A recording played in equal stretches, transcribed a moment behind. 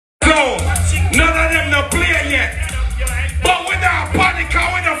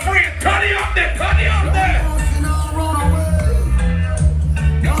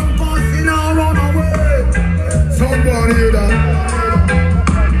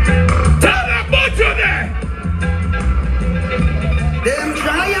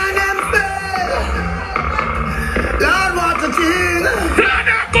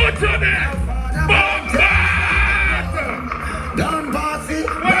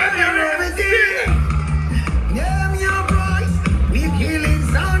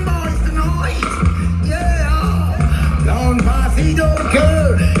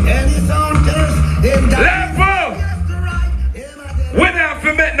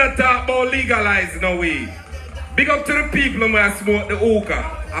talk about legalizing no weed. Big up to the people who smoke the hookah.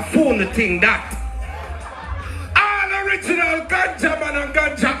 I found the thing that. All original ganja man and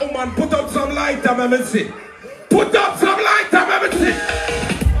ganja woman, put up some lighter, let me see. Put up some lighter, let me see.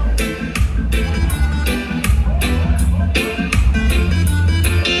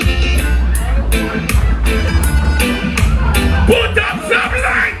 Put up some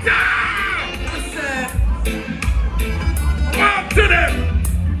lighter! Up to them!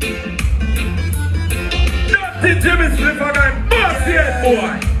 Dirty Jimmy Slipper guy, Posse head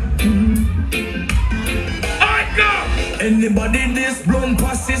boy! I go! Anybody this blunt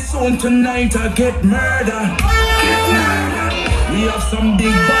Posse soon tonight I get murder. We have some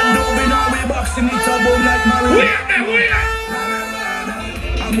big bad dog in our way boxing it above like marijuana.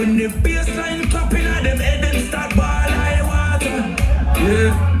 And when the baseline clapping at them head them start ball like water.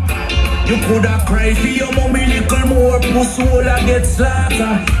 Yeah. You coulda cry for your mommy little more pussy hole and get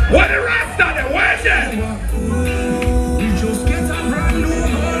slaughtered. What the rest of them? Where's it? You just get a brand new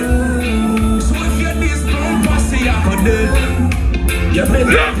girl. So if you're this blunt Posse you could dead. You better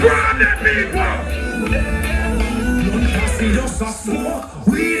look around the people. Blunt Posse just a smoke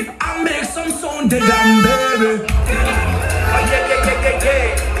weed and make some sound dead and baby.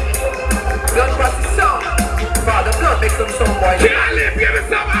 Blunt Posse sound. Father blood make some sound boy. Can't live, give me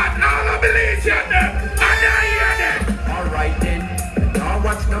some hot, all of religion them. And I hear them. Alright then. Now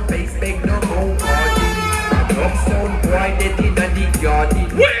watch no face, make no more party. Some sound boy dead in the garden.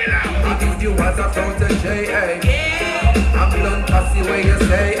 Niggas you was a protege, eh? I'm Blunt Posse where you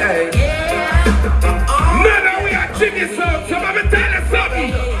say, eh? None of we are chicken sound, so let me tell you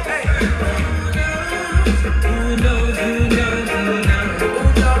something.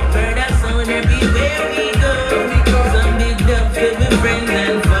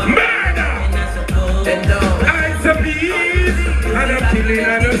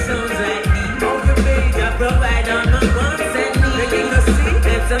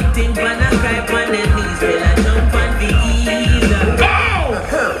 Something when I cry on the knees, till I jump on the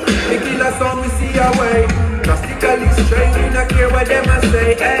the killer song we see away. Drastically straight, we not care what them a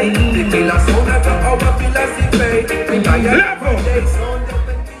say, hey. The killer song that our philosophy.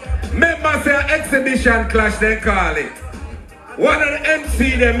 Remember say exhibition clash they call it. One of the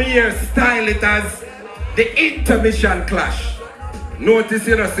MC them here style it as the intermission clash. Notice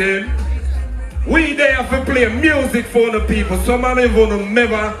you know saying? We there for play music for the people. Some of them have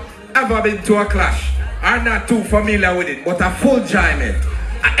never ever been to a clash. Are not too familiar with it, but a full enjoyment,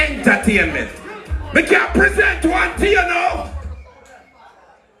 an entertainment. We can present one to you now.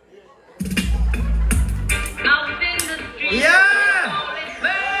 out in the street. Yeah!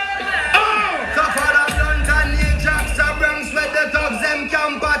 Oh! So for the blunt and the jacks, the Bronx where the thugs them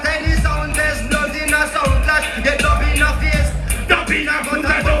camp at any sound test, blood in a sound clash, get dub in a face, Dub in a foot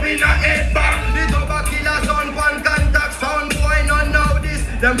and dub in a head back. the double killer sound pan contact, sound boy not know this,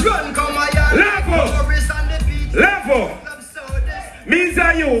 them run come a yard, Level! Level! Me's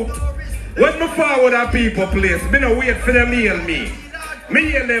a youth. When me forward a people place, me no wait for them hail me.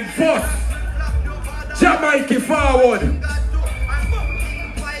 Me hail them first. Mikey forward.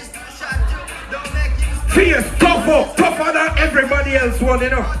 Face tough up, tougher than everybody else one, you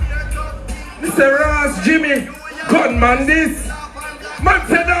know. Mr. Ross, Jimmy, gunman this. Man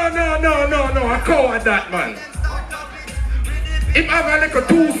said no, I coward that man. Him have a little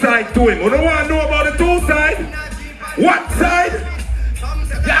two side to him. You don't want to know about the two side? One side,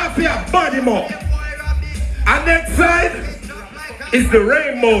 you have to body more. And next side is the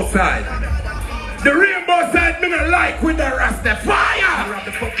rainbow side. The rainbow side me not like with the Rastafari. Grab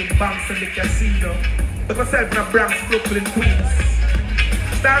the fucking banks in the casino. Look yourself in a Bronx, Brooklyn, Queens.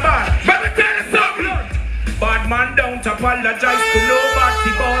 Starboy, But me tell you something. bad man don't apologize to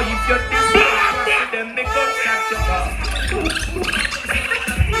nobody, boy. If you're this bad, then they gon' shut your up.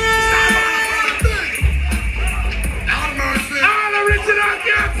 All original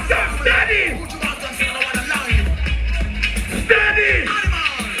gangsta, steady. Steady.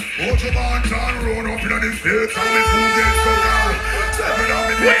 Put your bands and run up in the states and we move it so down. Seven on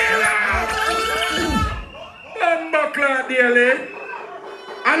me. Buckler daily.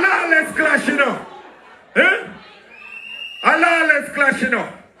 A lawless clash, you know. Eh? A lawless clash, you know.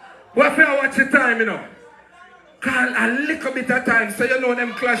 What if you watch the time, you know? Call a little bit of time so you know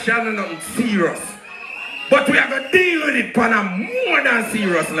them clash are nothing serious. But we are going to deal with it on a more than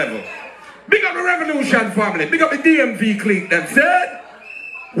serious level. Big up the Revolution family. Big up the DMV clique them said.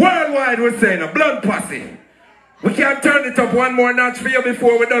 Worldwide we're saying a Blunt Posse. We can't turn it up one more notch for you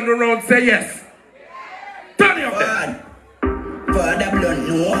before we're done the round. Say yes. Turn it up there. For the blunt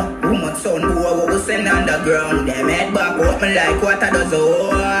no, woman sound boy what we send underground. Them head back up me like what I does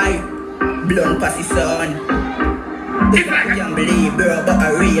oh. Blunt Posse son. It's like a young believer, but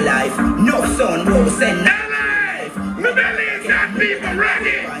a real life. No son, bro, send life. The bellies and people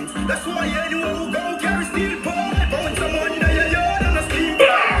ready. That's why anyone who go carry steel boy. Found someone in your yard and a steam boy.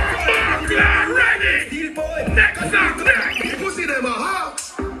 Ready. Steel boy. Next up, next. People see them a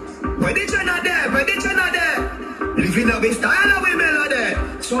hawks. Why they China there? Why they China there? Living up in style of melody.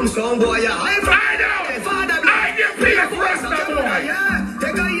 Some song boy, yeah, I know. Father, I give people first boy. Yeah,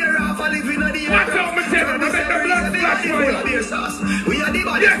 take a year off and live in the What's up, my children? I make the blood flash for you. We are the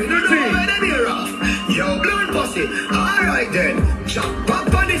bodies, we don't know where the beer off. Yo, Blunt Posse, alright then. Chop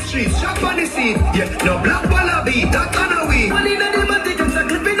up on the streets, chop on the scene. Yeah, no black wallaby, that on a weed. Money in the matic, I'm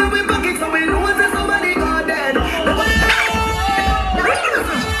clipping up in buckets, so we know what's somebody got dead.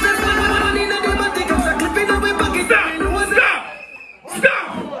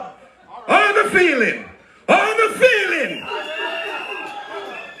 Stop! All the feeling! All the feeling!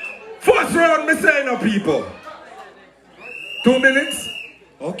 First round, me saying no people. 2 minutes?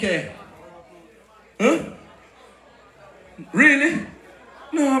 Okay. Huh? Really?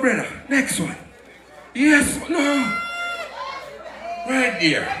 No, brother. Next one. Yes, no. Right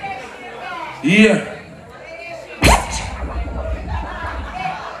here. Yeah.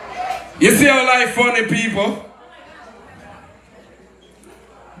 You see how life funny, people?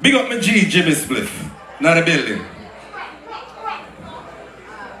 Big up my G, Jimmy Spliff. Not a building.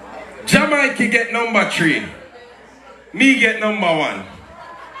 Mikey get number 3. Me get number 1.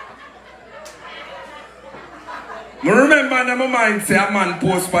 I remember in my mind say a man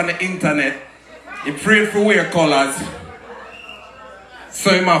post on the internet. He prayed for wear colors.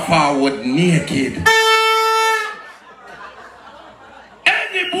 So he might forward naked.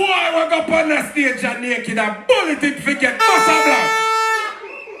 Any boy who go up on the stage and naked and bullet it forget Posse Black.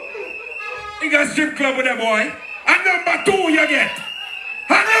 You got strip club with a boy. And number 2 you get.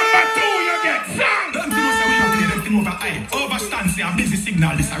 And number 2 you get. Song. Don't you know say we have to get everything over eye. Overstand say a busy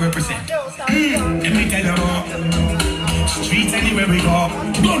signal this I represent. Let me tell you about streets anywhere we go.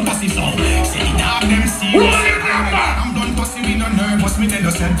 Blunt Posse song. Say the dog them see. I'm Blunt Posse we no nervous me tell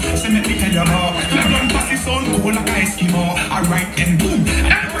you say. Say let me tell you about Blunt Posse sound cool like a Eskimo. Alright then boom.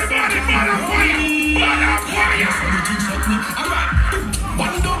 Everybody fire. Alright.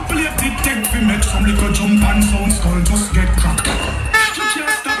 One don't play the tech we make some little jump and sound skull just get cracked. You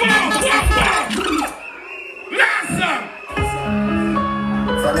can't stop Last song.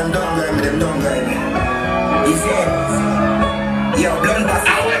 For them don't guy me. He said, yo, Blunt Posse. I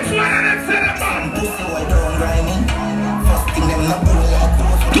went to one of them set up on. Pussy boy don't guy me. First thing them not do.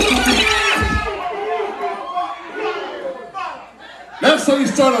 That's how you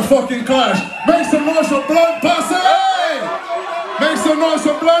start a fucking clash. Make some noise for Blunt Posse! Make some noise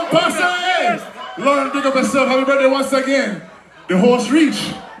for Blunt Posse! Lauren, big up yourself. Happy birthday once again. The horse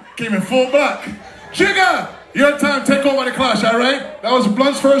reach came in full black. Jigga, your time, take over the clash, alright? That was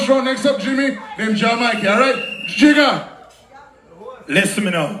Blunt's first round. Next up, Jimmy, named Mikey, alright? Jigga. Listen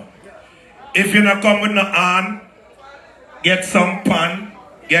me now. If you not come with no hand, get some pan,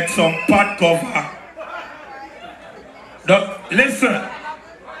 get some pot cover. Listen,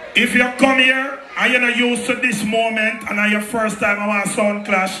 if you come here and you're not used to this moment and it's your first time on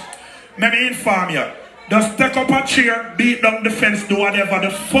SOUNDCLASH, let me inform you. Just take up a chair, beat down the fence, do whatever the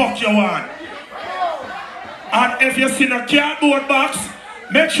fuck you want. And if you see a cardboard box,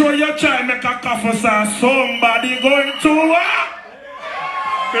 make sure you try and make a coffee sauce. Somebody going to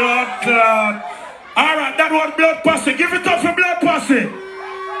blood clot. Alright, that was Blunt Posse. Give it up for Blunt Posse.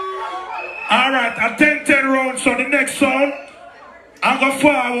 Alright, a 10-10 round, so the next sound, I go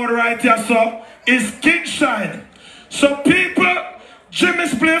forward right here, so, is King Shine. So people, Jimmy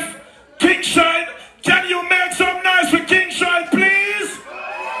Spliff, King Shine, can you make some noise for King Shine, please?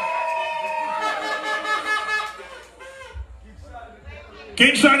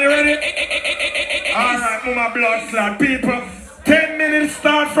 King Shine, you ready? Alright, move my blood clot. People, 10 minutes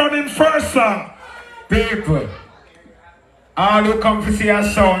start from him first song. People, all who come to see a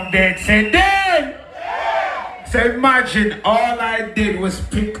sound dead, say dead! So imagine all I did was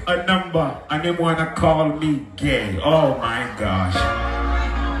pick a number and they wanna call me gay. Oh my gosh.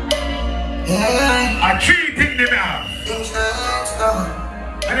 I treating them out.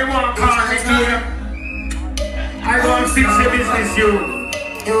 And they wanna call me gay. I don't fix the business, you.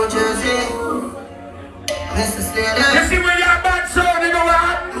 You see when you're bad sound, you know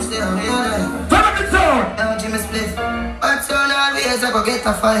what? Turn up the sound. Jimmy Spliff. But soon always I go get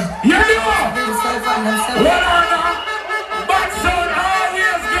a fight. Yeah, you know. What on now? But soon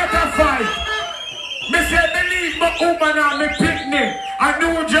always get a fight. Me say believe my woman and me picnic. I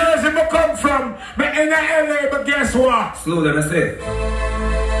New Jersey me come from. Me in LA, but guess what? Slow down, I say.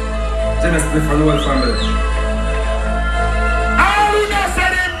 Genesis for the whole family. All who know say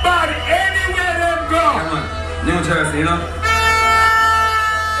them bad anywhere them go. Come on, New Jersey, you know?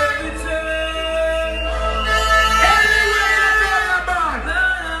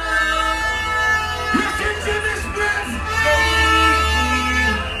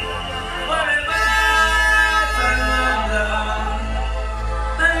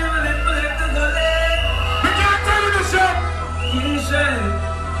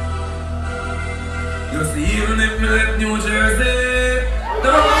 You see, even if me left New Jersey,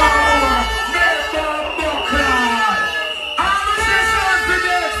 no, never buckle. All the sessions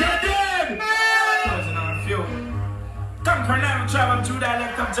today, say dead. Closing on few. Come for now, travel through that,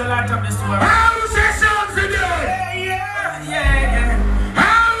 like come to light up this world. All the sessions today. Yeah.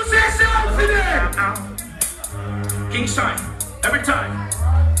 All the sessions today. King Shine, every time.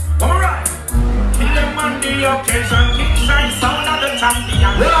 One right. Kill them on the occasion. King Shine, sound of the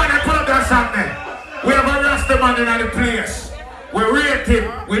champion. Well, I put up that song there. We have a Rasta man in the place. We rate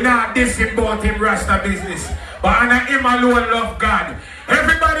him. We not diss him about him Rasta business. But I know him alone love God.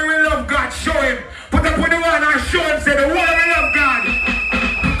 Everybody will love God. Show him. Put up with the one and show him. Say the one will love God.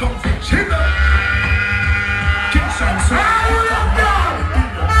 Come for Jigga. King Shine, I love God.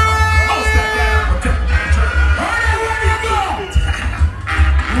 Most of them. Where you go?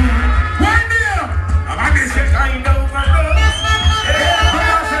 One there. I'm on this kind of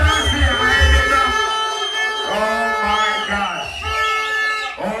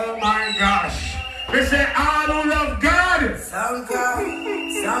they say all who love God. Sound God,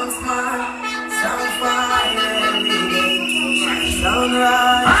 sound smart, sound fire, every day, sound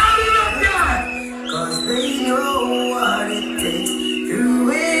right. All who love God. Cause they know what it takes.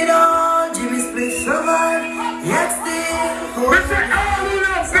 Through it all, Jimmy's place survive. Yet still, They say all who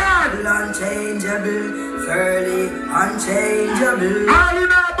love God. unchangeable, fairly unchangeable. All who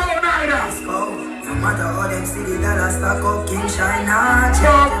not about neither. Let's go. No matter how them city that I stuck up, King Shine not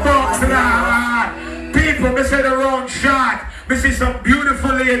People, me say the wrong shot. Me see some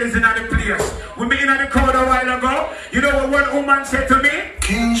beautiful ladies in the place. We meet in the crowd a while ago. You know what one woman said to me?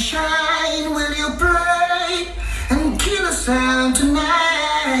 King Shine, will you pray and kill us out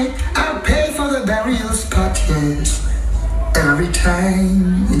tonight? I'll pay for the burial spot, yes. Every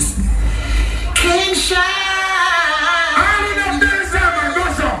time it's King Shine. All who love this man,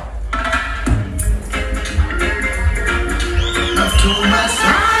 go so. I've told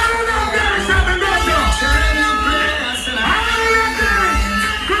myself.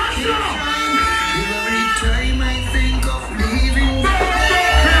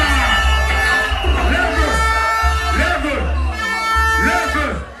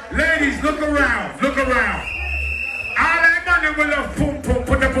 Look around. All that man will love pum pum,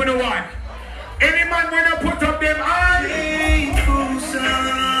 put up on the one. Any man will put up them eyes.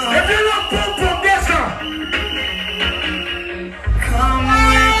 If you love pum pum, yes sir. Come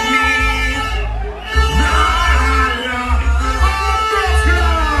with me.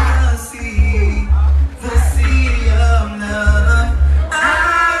 The sea of love.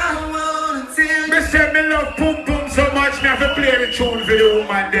 I wanna tell you. Me say me love pum pum so much, me have to play the tune for the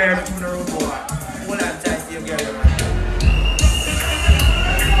woman there.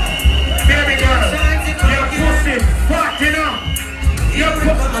 Baby girl, your pussy fat, you know.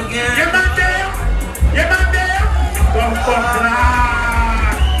 Your man there? Your man there? Don't fuck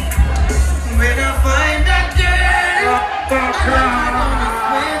that. When I find that girl, Fuck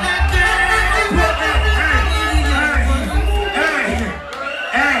that.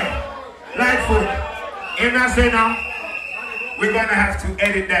 Hey, Lightfoot, you know say now, we're gonna have to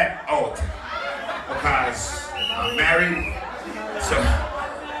edit that out because I'm married, so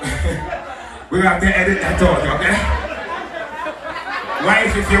we have to edit that out, okay?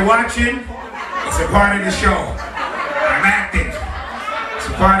 Wife, if you're watching, it's a part of the show. I'm acting. It's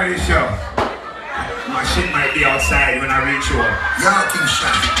a part of the show. My shit might be outside when I reach you. Yeah, King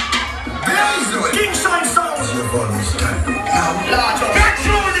Shine. Blaze away. King Shine sounds. You've always done. Now, Get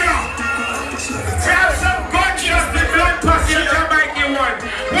through now! Have some conscious, the blood posse and Mikey one.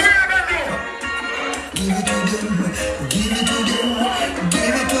 What are you gonna do? give it to them. Give it to them.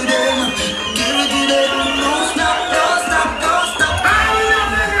 Give it to them. Give it to them. Don't stop. Don't stop. Don't stop. I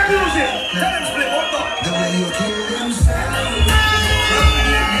love that music. Tell them split one more. The way you kill them.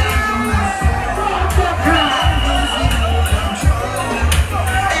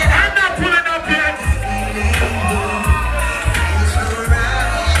 I'm not pulling up yet.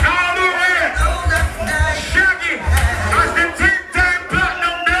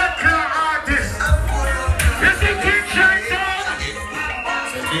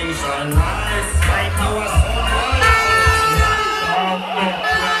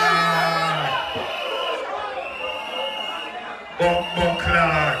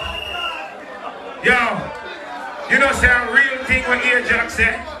 know, say a real thing what Ajax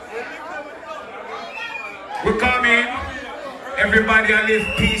said. We come in, everybody live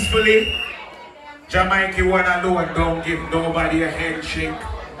peacefully. Jamaica one alone, don't give nobody a handshake.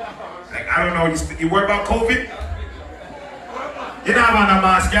 Like, I don't know, you worry about COVID? You don't have a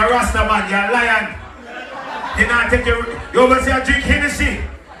mask, you're a Rasta man, you're a lion. You not take your, you always say I drink Hennessy.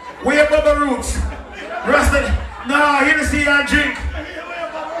 Where your bubble roots? Rasta, no, Hennessy you drink.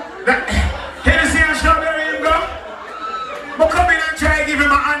 Hennessy and strawberry you go? But come in and try to give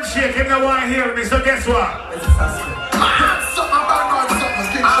him a handshake, he don't want to hear me, so guess what?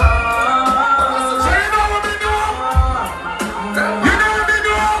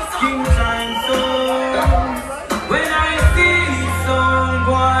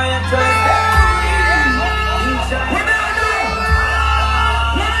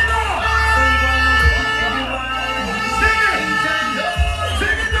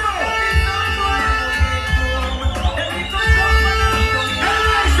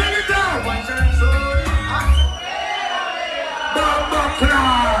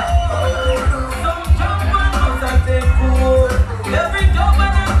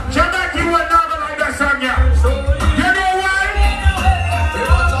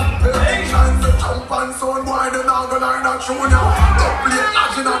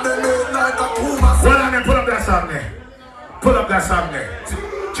 Well, I'm gonna pull up that song there. Pull up that song there.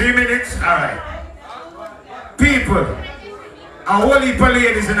 3 minutes? Alright. People, a whole heap of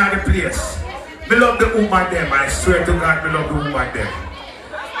ladies in the place. Me love the woman them. I swear to God, me love the woman them.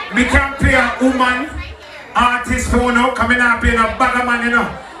 Me can play a woman artist for now. Coming and play a bagger man, you know.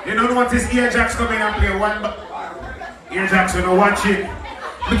 You don't want this Ajax coming and play one Ajax, you know, watch it.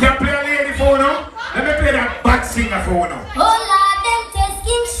 We can play a lady for now. Let me play that bad singer for now.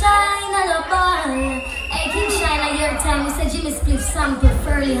 King Shine on a bar. Hey, King Shine, I hear time we said Jimmy Spliff sample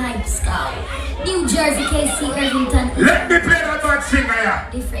Furley Hype Scout. New Jersey, KC, Irvington. Let me play that bad singer, yeah.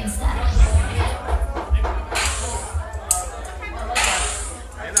 Different style.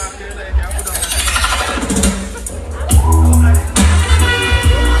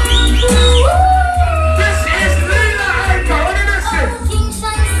 This is Lila Aika. What did I say? King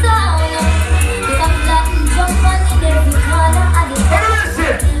Shine sound. If I'm Latin, jump on in every corner.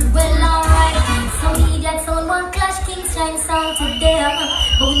 Well, alright, some idiots on one clash, King Shine sound to them.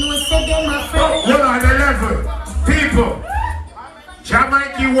 But we know say them my friend. Hold on, the level. People,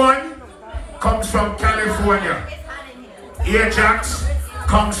 Jamaica one comes from California. Ajax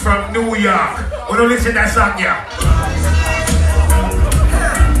comes from New York. We don't listen to that song here.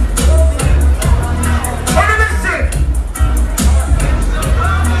 What did I say?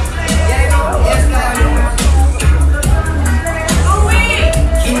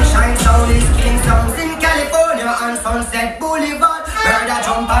 King Shine sound is killing sounds in California and Sunset Boulevard. Heard a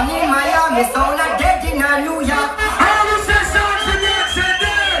jump on in Miami, sound like dead in New York. How do you say sound to me? Say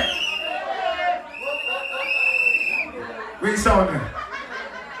that. Wait, sound there.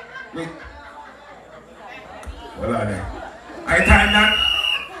 Wait. Hold on there. I time that.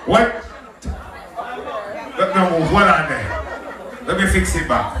 What? No, hold on there. Let me fix it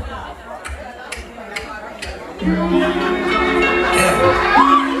back.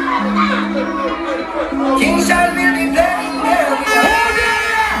 King Shine will be playing there.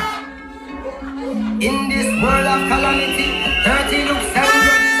 In this world of calamity, 30 looks and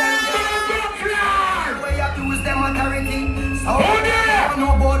grudges and way you use them authority. So no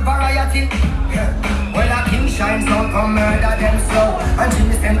board variety. Well, a King Shine sound come murder them slow. And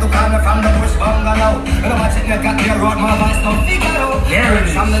Jimmy sent to corner from the bush bungalow. You know what it make a clear road, my voice no figure out.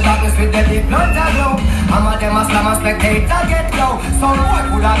 From the darkness with the deep blood to glow. I'm a them a slam and spectator get low. Some boy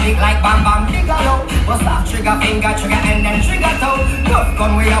could have big like Bam Bam Bigelow. Must have trigger finger, trigger and then trigger toe. Tough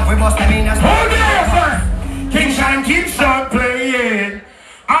gun we have, we must have in a King Shine keeps on playing.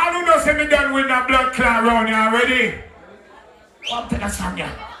 I don't know, say me done with that blood clot round here already. What take that song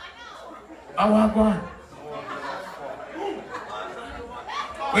here? I want one.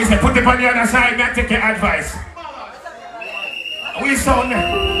 We say put it on the other side, not take your advice. We sound there.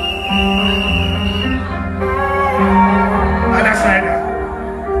 Other side there.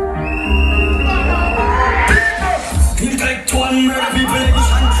 People like to murder people.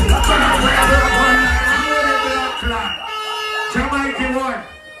 Jamaica one.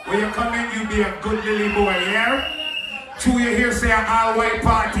 When you come in, you be a good lily boy, yeah? Two you hear say an all-white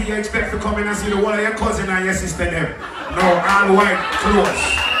party, you expect to come in and see the one of your cousin and your sister there. No, all-white clothes.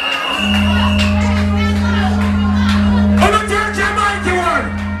 Oh, no, tell Jamaica one!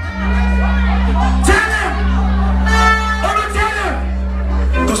 Tell him! Oh, no, tell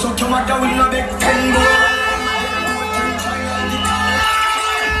him! Go so come out down in a big tango.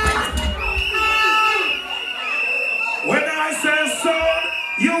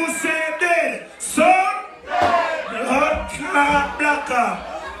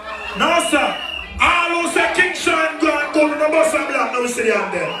 No, sir. All who say King Sean go and go to the bus and black, now we see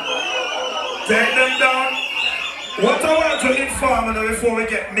them there. Take them down. What I want to inform you before we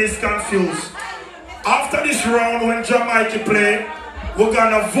get misconfused. After this round, when Mikey play, we're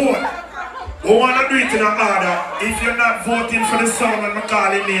gonna vote. We wanna do it in an order. If you're not voting for the sound when I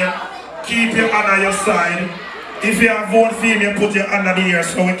call your name, keep your hand on your side. If you are voting for him, you put your hand on the ear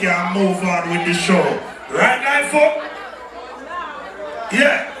so we can move on with the show. Right, Life?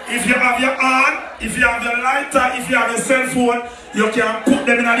 Yeah. If you have your hand, if you have your lighter, if you have your cell phone, you can put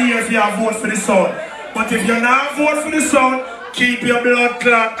them in the ear if you have vote for the sound. But if you're not vote for the sound, keep your blood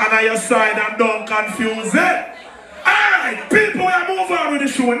clot on your side and don't confuse it. Alright, people, we move on with the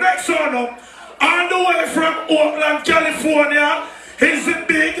show. Next one up, all the way from Oakland, California, is the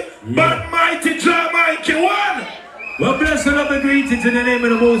big, but mighty Mikey one. Well, blessed and lovely greetings in the name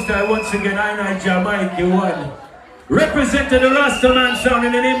of the Most High. Once again, I Mikey one. Representing the Rastaman sound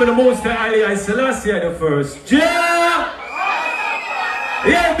in the name of the Most High, I Selassie the first. Yeah,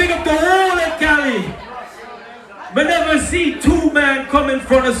 big up the whole of Cali. But never see two men come in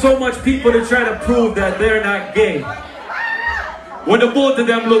front of so much people to try to prove that they're not gay. When the both of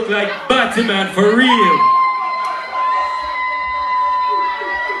them look like Batman for real.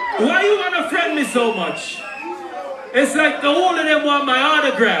 Why you wanna friend me so much? It's like the whole of them want my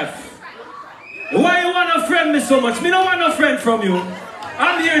autograph. Why you wanna friend me so much? Me don't want no friend from you.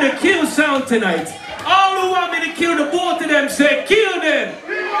 I'm here to kill sound tonight. All who want me to kill the both of them say kill them.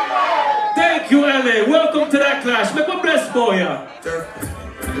 Thank you, LA. Welcome to that clash. Make a bless boy.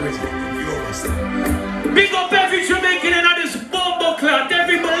 Big up every Jamaican and this bombo clot,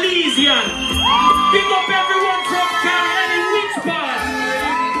 every Belizean. Big up everyone from Cali, any which part.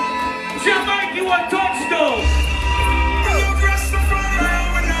 Jamaica, what touchdown.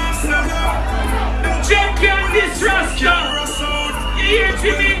 Check out this Rasta. You hear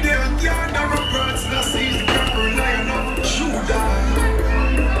Jimmy?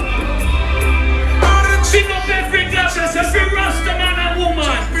 Big up every goddess, every Rasta man and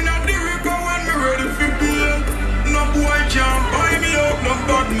woman. No boy can't buy me out, no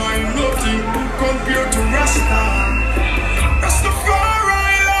bad mind, nothing compared to Rasta.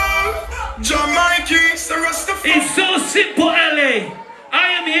 Rastafari love, Jamaica, so Rastafari. It's so simple, LA. I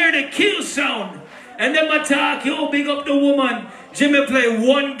am here to kill sound. And then my talk, yo, big up the woman. Jimmy play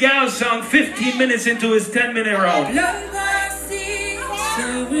one gal song 15 minutes into his 10-minute round. Blood Posse,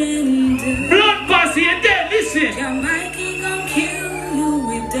 surrender. Blood Posse, and then listen. Mikey gon' kill you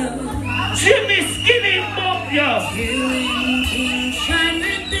with dogs. Jimmy skinny bump, yo. Killing King Shine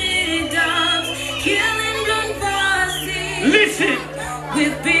with big dogs. Killing Blood Posse. Listen.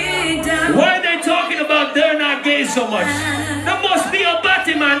 With big dogs. Why are they talking about they're not gay so much? There must be a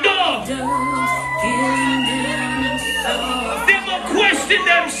Batman dog. They will question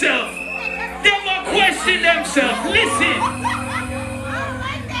themselves. They will question themselves. Listen.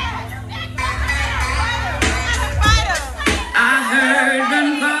 I heard them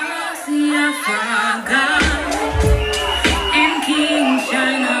Posse a forgot. And King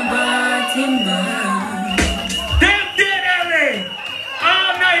Shine about him. Them dead LA.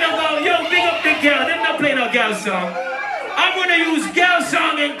 All night about, yo, big up the girl. Them not playing no girl song. I'm gonna use girl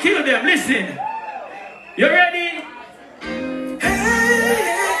song and kill them. Listen. You ready?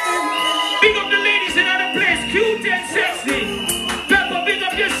 Big up the ladies in other place, cute and sexy. Pepper, big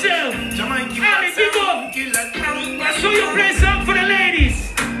up yourself. Ali, big up. I saw you play song for the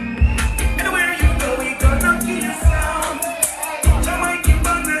ladies. Anywhere you go, we gonna kill your sound. Jamaican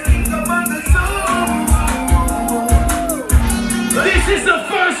banda, income on the zone. This is the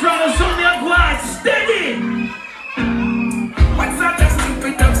first round of Sonia Guard. Steady. What's that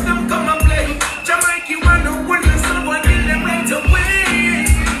stupid dogs, them come and play. Jamaican wanna win the sun, boy, kill them right away.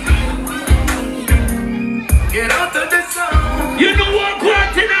 Get out of the zone. You know what,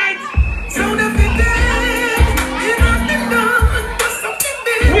 Guard tonight? Sound of the day. You know the dawn. What's something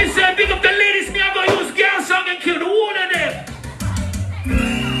big? We said big up the ladies. Me, I'm gonna use girl song and kill the one of them.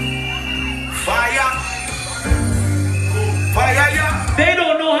 Fire. Fire, yeah. They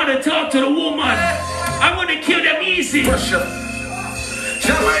don't know how to talk to the woman. I'm gonna kill them easy. Pressure.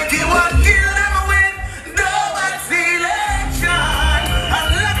 Jamaica will kill them with no vacillation. And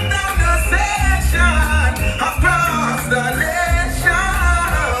lock down the session across the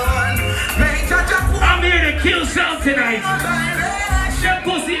nation. Major Japan. I'm here to kill sound tonight. That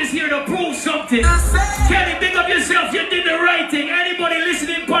pussy is here to prove something. Kelly, big up yourself. You did the right thing. Anybody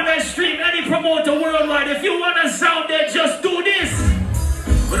listening on that stream, any promoter worldwide, if you want to sound there, just do this.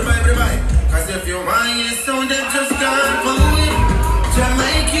 Goodbye. Cause if your mind is sound, then just can't pull it.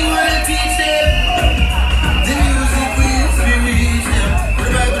 Jamaica will teach it. The music will reach them.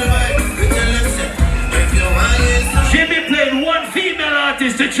 Goodbye.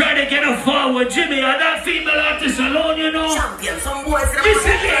 artist to try to get her forward. Jimmy, and that female artist alone, you know. Champion, some boys.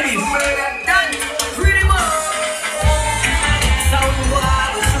 Listen, ladies. Pretty much. Some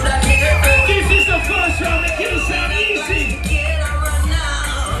boys should have been. This is the first round. It can't sound easy.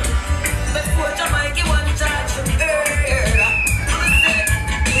 Before Jamaica want to touch the girl.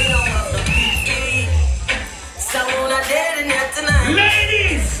 We don't have the beat. Someone are dead in here tonight.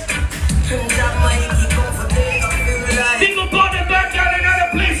 Ladies! Jamaica come for day of your life. Think about the back down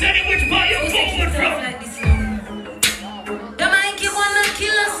another place, any which part you're forward from. Jamaica wanna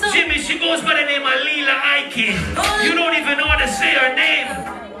kill us. Jimmy, she goes by the name of Leela Ike. You don't even know how to say her name.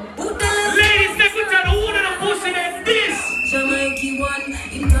 Ladies, let me tell you who the pussy than this. Jamaica one,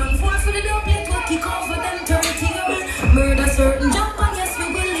 in turn for the double to kick off for them 30. Murder certain jump and yes we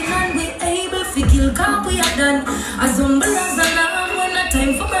willing and we able to kill cause we have done. As humble as a lamb when the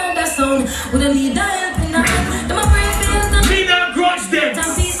time for murder sound. With a leader helping hand, them a brave field and me not grudge them.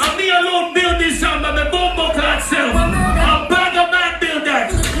 And me alone build this sound by my bumbo card self. A bag of man build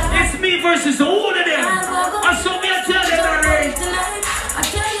that. It's me versus the whole of them. And so me I tell them already. I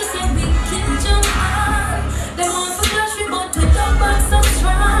tell you say we kill Jaman. They want to clash we but we don't back so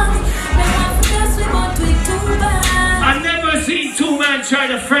strong. They want to clash we but we too bad. I never seen two men try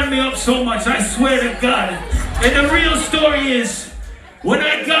to friend me up so much, I swear to God. And the real story is, when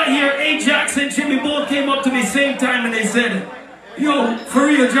I got here, Ajax and Jimmy both came up to me same time and they said, yo, for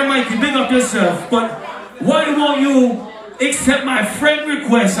real, Jamaica, big up yourself, but why won't you accept my friend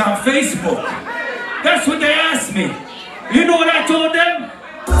request on Facebook? That's what they asked me. You know what I told them?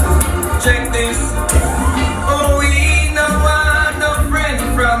 Check this. Oh, we no want no friend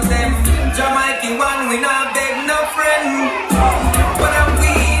from them. Jamaica one, we not beg no friend. But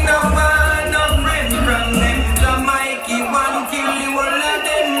we no want no friend from them. Jamaica one, kill you all of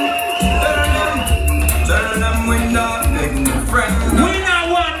them. Tell them we not beg no friend. We not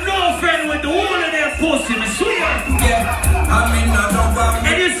want no friend with the whole of their pussy, I swear. Yeah, I mean no about.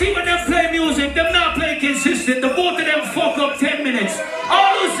 And you see when they play music, them not playing consistent. The both of them fuck up 10 minutes.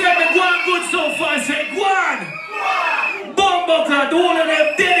 All who say me go on good so far, say go on. Bumbo clock, the whole of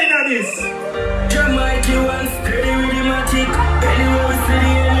them dead in this. Jamaica one steady with the magic. Anywhere we see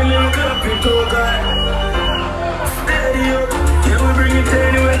the enemy, we clap it, oh God. Steady up, yeah we bring it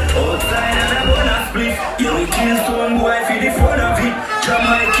anywhere. Outside and I'm gonna split. Yeah we kill some boy for the fun of it.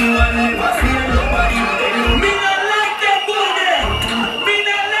 Jamaica one never fear nobody. Me not like them boy there. Me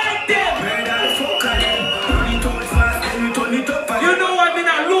not like them. Murder the fuck of them. Turn it out fast and we turn it up again. You know what, me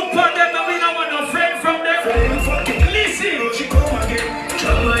not look for them and we not want no friend from them. Listen. She come again.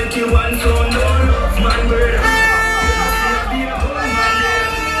 Jamaica one so no love man murder.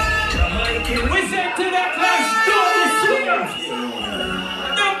 We said to that clash, don't be swear.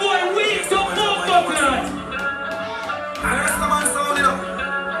 That boy weak, so bumbo clock.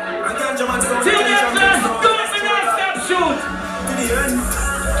 Till that clash, don't be not stop shoot.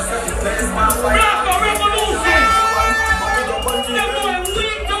 Black revolution. That boy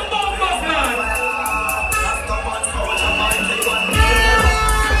weak, so bumbo clock.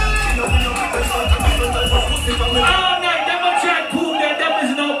 All night, them a try to prove that them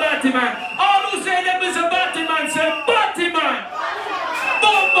is no Batman. All who say them is a Batman say Batman.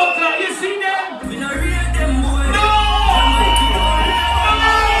 Bumbo clock, you see them? We not read them boy. No!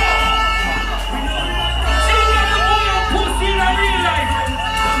 See that the boy a pussy in a real life.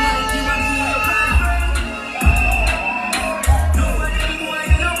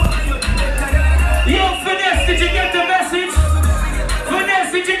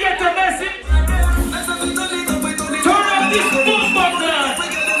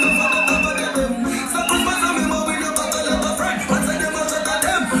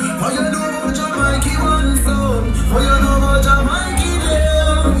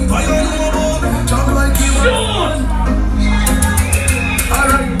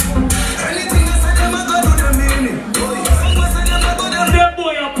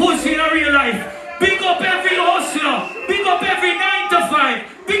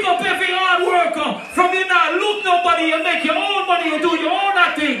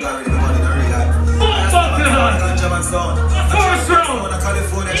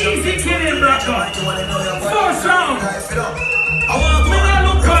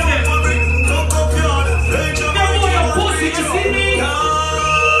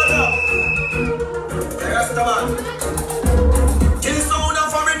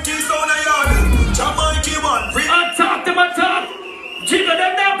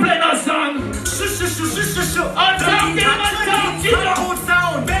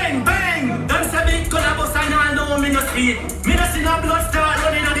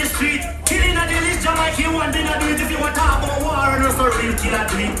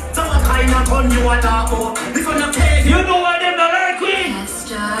 find a gun you want to go. We gonna take You know why them not like me?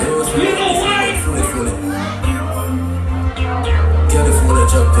 You know why?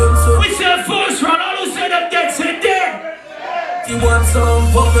 We said first round, all who said them dead, said dead. You want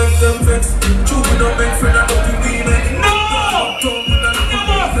some perfect them fix. Choosing up make friend and don't be women. No! No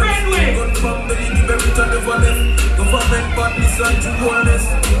more friend with. Gun family, the merit and never left. Government badness and truthfulness.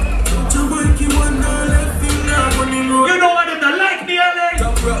 Jamaica one now left finger on the road. You know why them not like me, LA?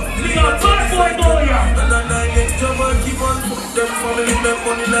 We got bad boy boy. And a 9X Jamaica one. Them family make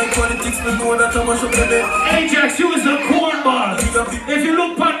money like politics. We know that I'm a show them. Ajax, you was a cornball. If you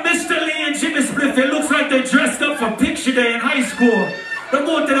look at Mr. Lee and Jimmy Spliff, it looks like they dressed up for picture day in high school. The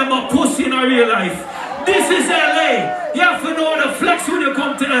both of them are pussy in our real life. This is LA. You have to know how to flex when you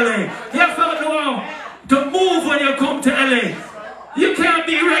come to LA. You have to know how to move when you come to LA. You can't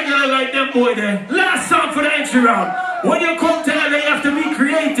be regular like them boy there. Last song for the entry round. When you come to LA, you have to be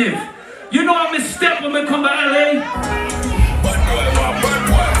creative. You know how I step when we come to LA?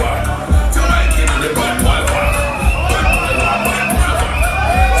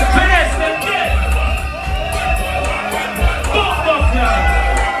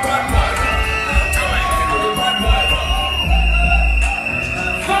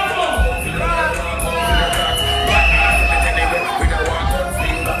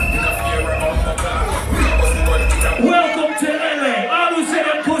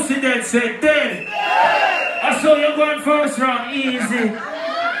 Say dead. I saw you going first round, easy.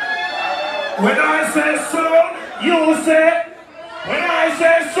 When I say so, you say. When I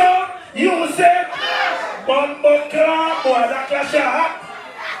say so, you say. Bumbo club, boy, that clash up.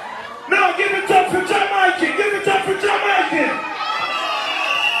 Now give it up for Jamaica. Give it up for Jamaica.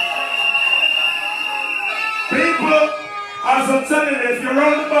 People, as I'm telling you, if you're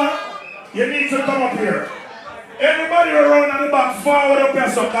around the back, you need to come up here. Everybody around at the back, forward up here,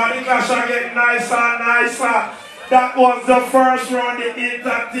 so because the clash are getting nicer and nicer. That was the first round, the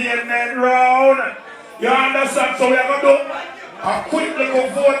entertainment round. You understand? So we are going to do a quick little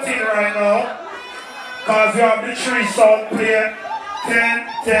voting right now. Because you have the three song play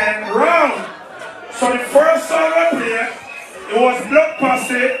 10-10 round. So the first song I play, it was Blood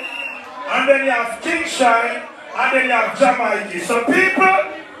Posse, and then you have King Shine, and then you have Jamaica. So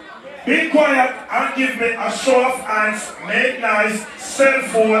people, be quiet and give me a show of hands, make nice, cell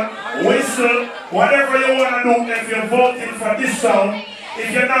phone, whistle, whatever you want to do if you're voting for this sound. If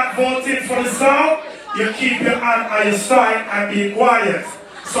you're not voting for the sound, you keep your hand on your side and be quiet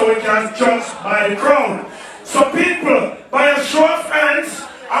so we can judge by the crowd. So people, by a show of hands,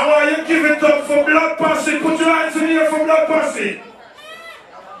 I want you to give it up for Blood Posse. Put your hands in the air for Blood Posse.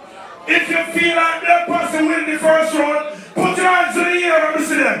 If you feel like Blood Posse win the first round, put your hands in the air and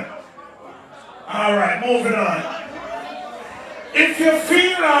see them. Alright, moving on. If you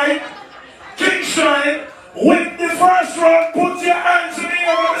feel like King Shine win the first round, put your hands in the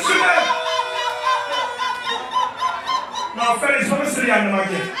air and see them. Now, fellas, let me see them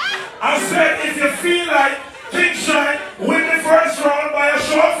again. I said, if you feel like King Shine win the first round by a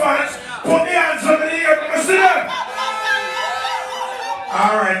show of hands, put the hands in the air and see them.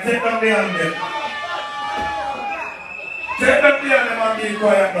 Alright, take them behind them. Take them behind them and be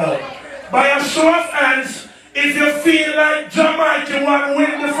quiet now. By a show of hands, if you feel like Jamaica want to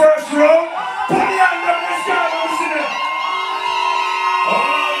win the first round, put the hand up the sky and see them.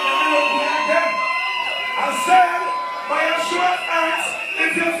 Alright, let me look again. I said, by a show of hands,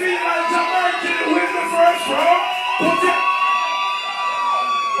 if you feel like Jamaica win the first round, put it.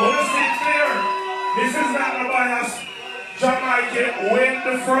 Let's be clear. This is not a bias. Jamaica win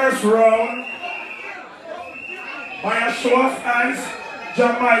the first round. By a show of hands,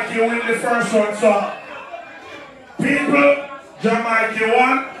 Jamaica win the first round. So, people, Jamaica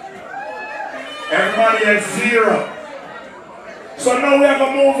won. Everybody at 0. So now we have to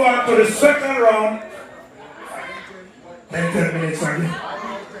move on to the second round. 10 minutes again.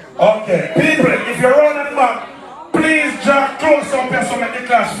 Okay, people, if you're running back, please just close up here so make the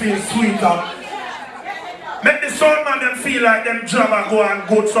class feel sweeter. Make the sound man them feel like them job are going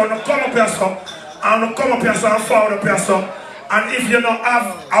good. So now come up here so, and come up here so and forward up here so. And if you don't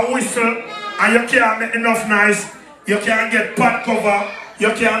have a whistle and you can't make enough noise, you can't get pad cover,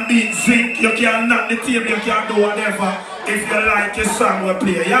 you can't beat zinc, you can't knock the table, you can't do whatever. If you like your song we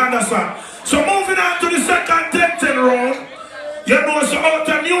play, you understand? So moving on to the second 10-10 round, you know it's out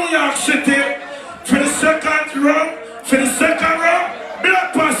of New York City for the second round,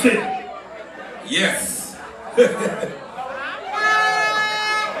 Blood Posse. Yes.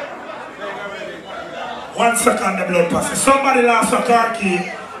 1 second, the Blood Posse. Somebody lost a car key.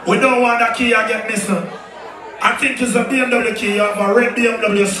 We don't want that key to get missing. I think it's a BMW key. You have a red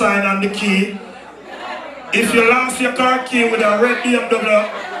BMW sign on the key. If you lost your car key with a red BMW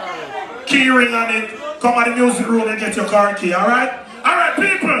key ring on it, come at the music room and get your car key, alright? Alright,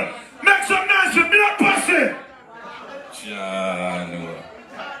 people, make some noise with me, Posse! John.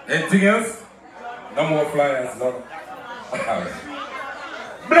 Anything else? No more flyers, no.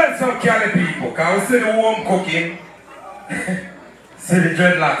 Bless some Cali people, cause we see the warm cooking. See the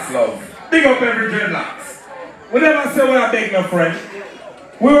dreadlocks, love. Big up every dreadlocks. We never say we are big, no friend.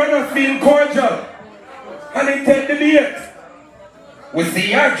 We were not feeling cordial. And they take the debate. We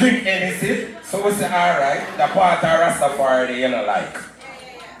see you drink anything, so we say, alright, the part of Rastafari you know like.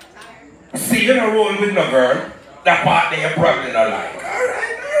 See you don't roll with no girl, that part they you probably not like.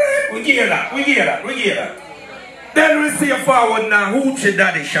 Alright, we get that. Then we see you forward now, hoochie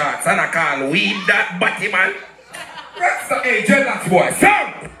daddy shots, and I call weed that batty man. Rasta, hey, dreadlocks boy,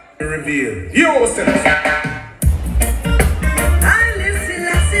 sound! Reveal. You say I listen,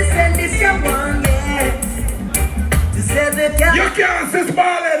 and this your one, yeah. You can't see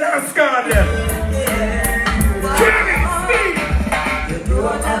Smarlett and Scarlet. You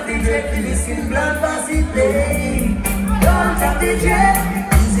don't have the dread to listen, blood Posse play. Don't have the dread,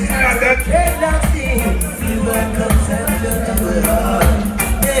 this is not the dreadlocks thing. Fever comes and blood to the heart.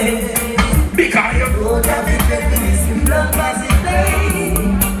 Because you don't have the dread to listen, blood Posse play.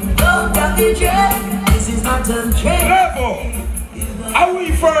 Don't have the dread, this is not a dread. Level, are we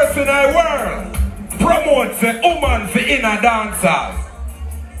first in our world? Promote the woman for inner dancers.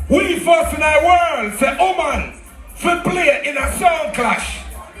 We first in our world say woman for play in a SOUNDCLASH.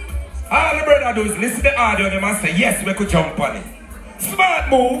 All the brother do is listen to the audio and they say yes we could jump on it. Smart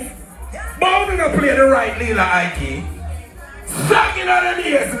move. But we don't play the right Lila Ike. Sucking on the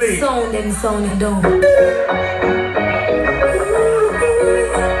ears, Lee. Sound it down.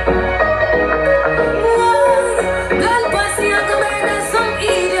 Blood Posse and the murder some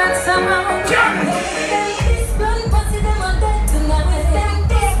idiots somehow.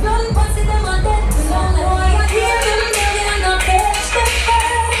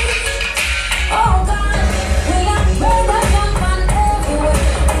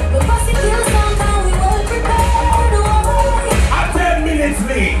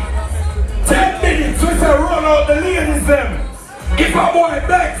 If a boy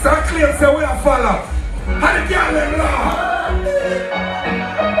begs and claims say we are follow, and the girl them laugh.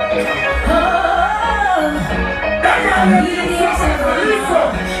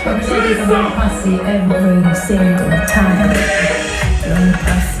 Listen. Posse every single time. Blood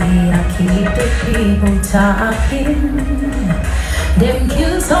Posse, I keep the people talking. Them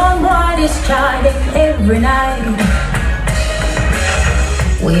kill someone is trying every night.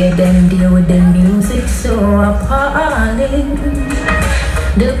 Where them deal with the music so appalling.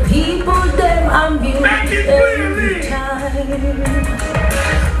 The people them amuse every time.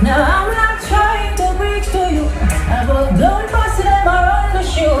 Now I'm not trying to preach to you about Blood Posse them around the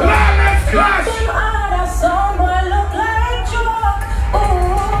show. Them other someone look like joke.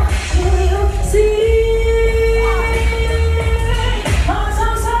 Oh, do you see? Oh,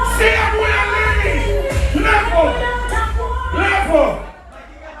 See I'm winning. Level.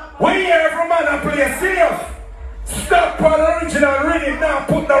 We hear every man a play safe. Stop on the original rhythm now,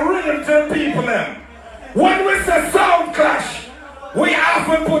 put the rhythm to the people them. When we say SOUNDCLASH, we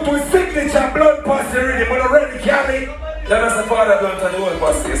often put with signature Blood Posse rhythm with a ready Cali. That's the father don't tell the whole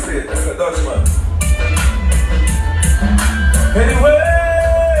Posse, you see it, that's the Dutchman. Anyway,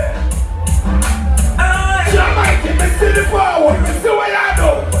 Mikey, me see the forward, me see what I do.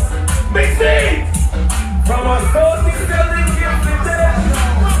 Me see it. From a soul, we still think you're there.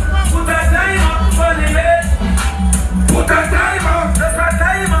 Put a time up for the bed. Put a time up. Just a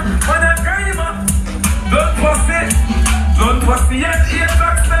time up for the crime up. Blood Posse, yet 8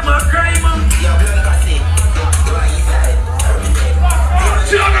 bucks them a crime up. Yo, Blood Posse, you are inside.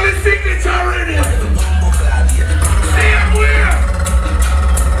 Juggle the signature already. See him where?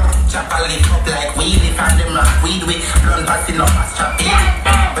 Chop a lift up like weed, if and them rock weed with Blood Posse no fast chop it.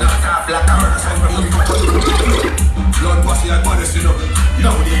 Blood off like a rush. Blood Posse like bodies, you know.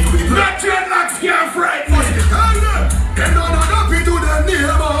 Now they do the Not dreadlocks can't frighten me. Them don't know nothing to their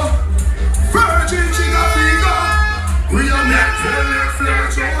neighbor. Virgin chica finger. We are not dreadlocks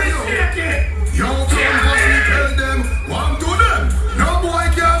flash over you. Yo, come Posse tell them, one to them. No boy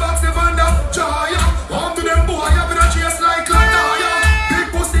can't box the band up, Jaya. One to them boy, have a chase like Lataya. Big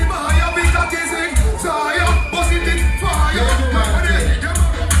pussy Maya, big that is it. Zaya, pussy it fire.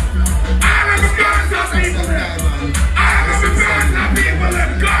 I am the birds of people. I am the birds of people.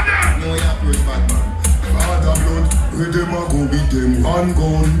 Them God. No, you're a bad man.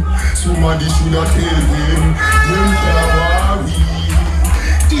 Somebody should have tell them. Them can't worry.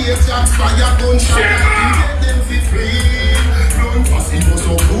 The Jack's fire gunshot, get them for free. Blunt Posse was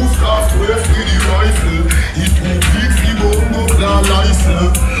so proof off 12 with the rifle. It too big for bomb up the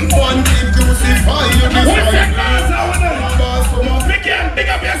license. One kid crucified in the cycle. What's that Gaza over there? Big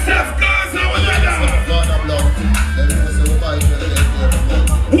up yourself, Gaza over there.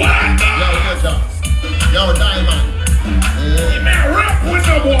 What? Yo, Diamond. You may rap with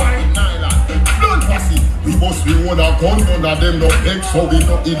the boy. Blunt Posse. We must be one a gun, none of them no beg, so we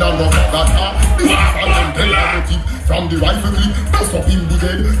not in and of that. This is all them tell from the rifle clip, bust up in the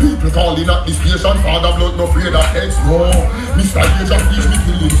head. People calling at the station, Father Blood no afraid of heads, no. Mr. Age of Peace, me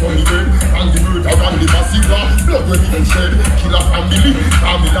killing son the dead. And the murder and the massive blood when we shed. Kill a family,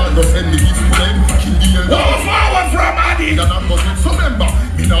 family and go send the kids to them. Kill the elder. Go forward from Addy. And I'm not so remember,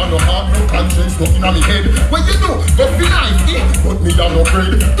 me nah no heart, no conscience, nothing on me head. Well you know, but me life, but me nah no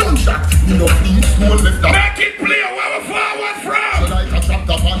afraid. Don't shot, me no clean, small left up. Make it clear where we forward from. So like a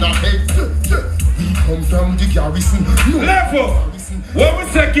chapter on our head. We come from the garrison. No. Level. What we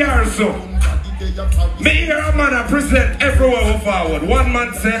say garrison? Me hear a man present everywhere we forward. One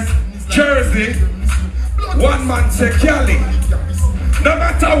man says Jersey. One man says Cali. No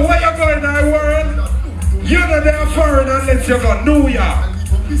matter where you go in the world, you're not there foreign unless you go New York.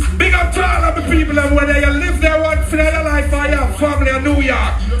 Big up to all of the people and whether you live there once in your life or you have family in New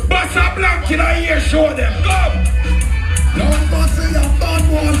York. Bust a blanket in here, show them. Come! Long Posse, you bad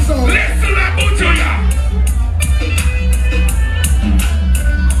one, so. Listen to that butcher, ya!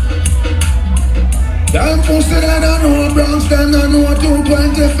 Them pussy they don't know Bronx, them don't know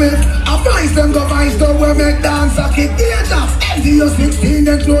 225th. I vice them go vice the way make dance a kick. Agents, NDO 16,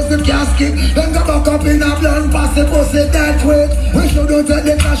 then close the casket. Then go back up in a blunt Posse, pussy that quick. We shouldn't take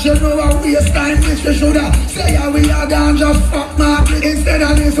the cash, you know our waste time. Bitch, we shoulda say how we are down, just fuck market. Instead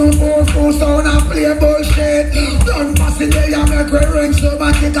of listen 4-4 sound and play bullshit. Blunt Posse, they a make we ring so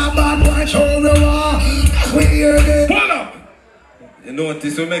much kick a bad boy, show the war. That's we hear it. Pull up! You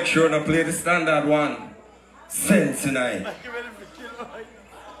notice we make sure to play the standard one. Sense tonight.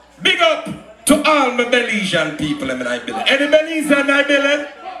 Big up to all my Belizean people in my building. Any Belizean in my building?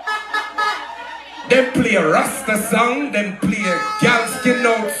 Them play a Rasta song, them play a gal skin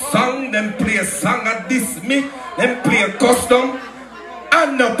out song, them play a song at this me, them play a custom,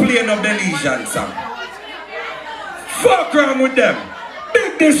 and no play no Belizean song. Fuck wrong with them.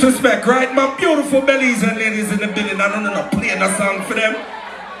 Big disrespect, right? My beautiful Belizean ladies in the building, I don't know playing a song for them.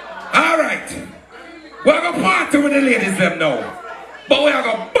 Alright. We're going to party with the ladies them now. But we're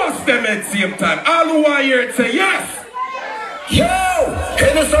going to bust them at the same time. All who are here say yes. Yo!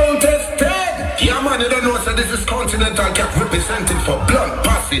 Any sound tested? Yeah man, you don't know so this is Continental Cap representing for Blunt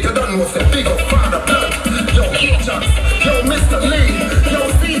Posse. You don't know so big up Father Blunt. Yo Agents, yo Mr. Lee, yo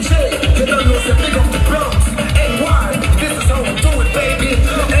CJ. You don't know so big up the Bronx. And why? This is how we do it, baby.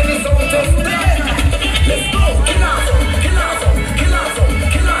 Any sound tested? Let's go! Kill out some, kill out some, kill out some,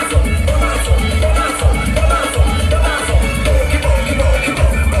 kill out some, bonazo, bonazo, bonazo, bonazo. Keep on, keep on, keep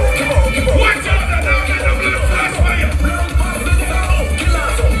on, keep on, keep on. Watch out that now get the blood flash fire. Blunt Posse sound. Kill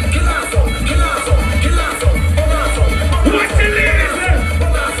out some, kill out some, kill out some, kill out some, bonazo. Watch the ladies there.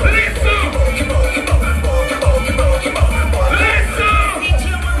 Listen. Keep on, keep on, keep on, keep on, keep on, keep on. Listen.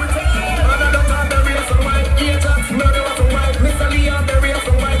 Another time the real some white, Agents, murder of some white, Mr. Leon, the real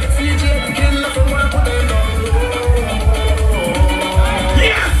some white, CJ, kill of some white, put them down.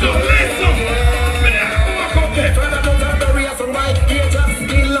 Yes, so listen. Walk up there. Another time the real some white, Agents,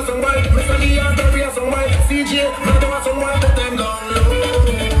 kill of some white, Mr. Leon, the real some white, CJ, murder of some white, put them down low.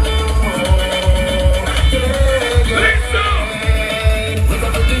 Listen. With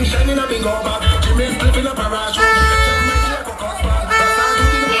everything shining up and go back, Jimmy's flipping up a parachute.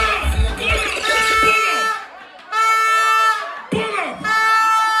 Pull up.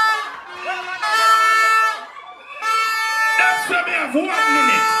 That's why we have 1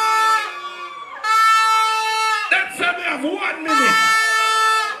 minute. That's why we have 1 minute.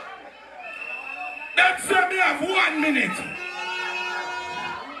 That's why we have 1 minute.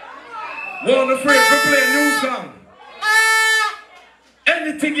 Won't afraid to play a new song.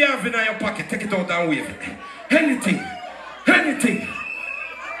 Anything you have in your pocket, take it out and wave it. Anything. Anything.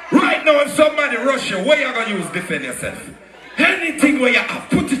 Right now, if somebody rush you, what you gonna use to defend yourself? Anything where you have,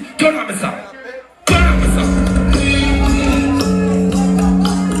 put it, turn on the song. Turn on the song.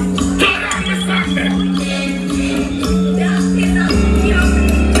 Turn on the song then.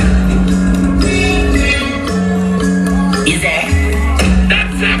 Is that?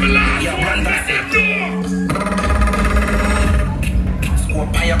 That's the last one, let them know.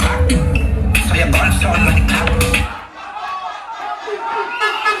 Scope by your back, so your guns sound like a clap.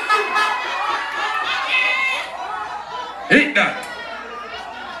 Hit that.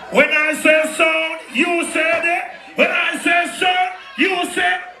 When I say sound, you say that. When I say sound, you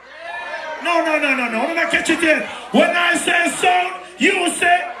say. No. I'm gonna catch it here. When I say sound, you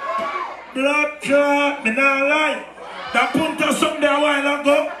say. Blood clot, me not lie. That punta something there a while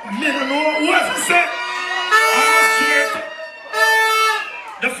ago. Me don't know what to say.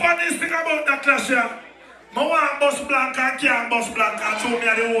 The funniest thing about that clash here, I want bus blank and can't bus blank and show me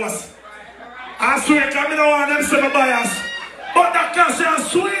the worst. I swear, I don't want them to be biased. But that clash here is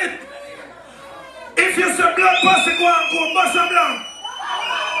sweet. If you say blood Posse, go and go bus a blank.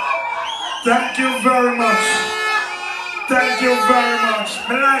 Thank you very much. Thank you very much.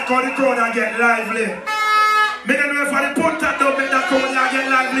 I like how the crowd get lively. I don't know if I put that down, make that crowd get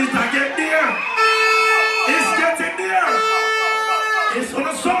lively to get there. It's getting there. It's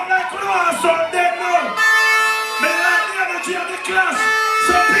gonna sound like we don't want to sound dead now. I like the energy of the class.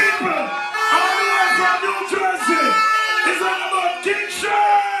 So people, all the way from New Jersey, it's all about King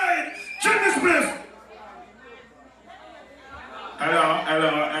Shine. Check this place.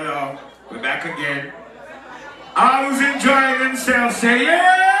 Hello. We're back again. All who's enjoying themselves say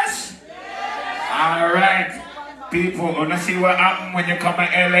yes. Alright. People, wanna see what happens when you come to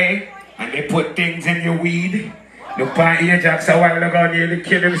LA and they put things in your weed? Look at Ajax a while ago nearly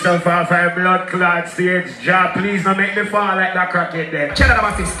killed himself off a blood clot stage. Ja, please don't make me fall like that crackhead there. Canada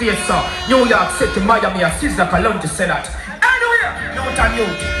massive state, sir. New York City, Miami, a Sizzler, Cologne to say that. Anywhere, no time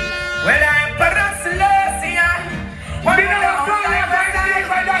youth. Well, I'm Paracelesi. What do you know?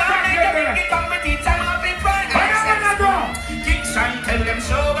 King Shine, tell them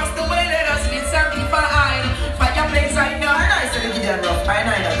show us the way, let us live sanctified. Fireplace I know, and I said give them rough. I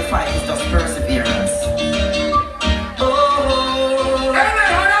know that the fight is just perseverance.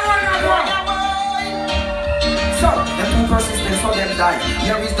 Persistence for them die.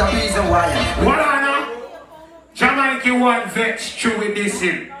 Here is the reason why. What I know? Jamaica one vex true with this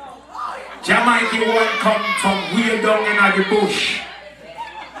in. Jamaica one come from way down in the bush.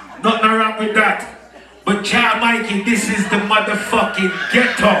 Nothing wrong with that. But Jamaica, this is the motherfucking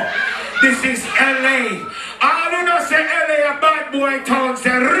ghetto. This is LA. All who know say LA a bad boy town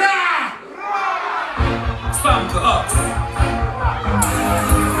say rah! Spank up.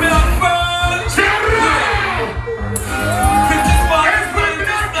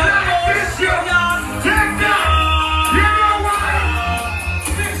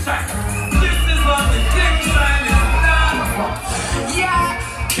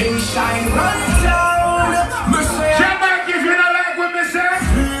 King Shine runs down. Jamaica, if you don't like what me say,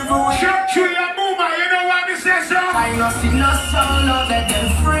 shut through your mama, you know what me say, sir? I know see no sound, not let them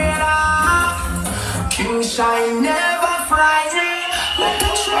afraid of. King Shine never frightened.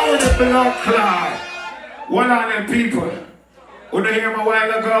 How the blood clot? One of them people who they hear me a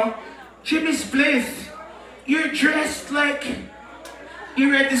while ago, Jimmy's place, you're dressed like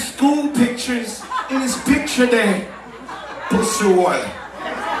you read the school pictures in his picture day. Pussy wall.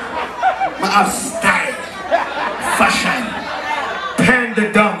 I have style, fashion,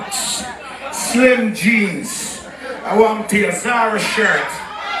 panda dunks, slim jeans. I want to a Zara shirt.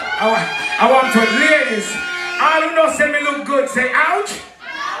 I want to ladies. All who know say me look good, say ouch.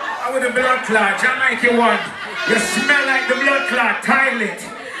 I with the blood clot, Jamaica one. You smell like the blood clot, toilet.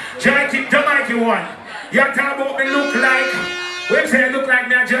 Jamaica one. You talk about me look like. When you say I look like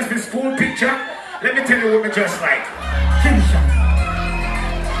me, I just the school picture. Let me tell you what me just like.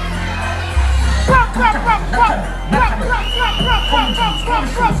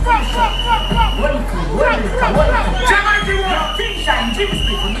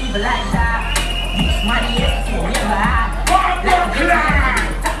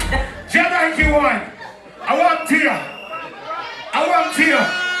 Jamaica one. I want to you.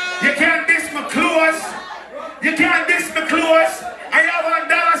 You can't diss my clothes. You can't diss my clothes. I have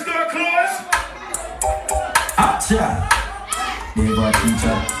 $1 store clothes. Never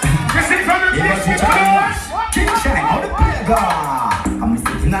teacher. You see from the diss my clothes. King Shine on the playground. I'm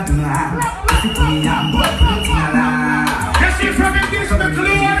sitting at the land. Sitting and walking around. You see from the diss my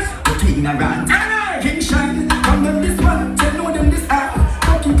clothes. Looking around. King Shine, come them this one. Tell know them this app.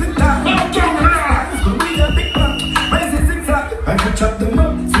 Fucking click down. Fucking click. Go with a big bang. Where's the zigzag? I can chop them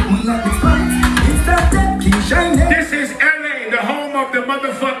up. Sitting like this man. It's that dead King Shine. This is LA, the home of the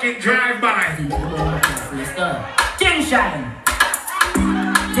motherfucking drive-by. King Shine.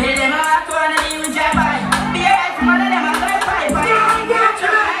 Tell them I want to use your bike. Be right from all of them, I got five.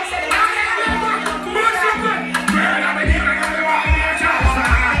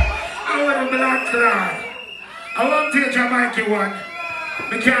 I want a black cloud. I want to take Jamaica one.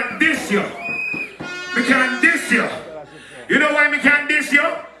 We can't diss you. We can't diss you. You know why we can't diss you?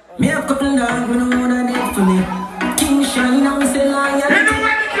 Me have couple dogs when I want to date for me. King shine and we say lion. You know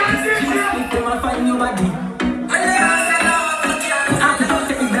when the gun is here? If them a find your body. After don't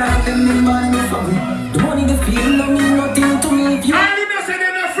take it back, them man no for me. The money they feel no mean nothing to me. If you all you know say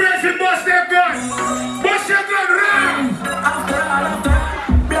they're not afraid to bust their gun. Bust your gun, run! after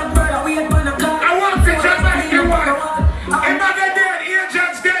black brother we ain't gonna call. I want to jump back you one. If I get dead,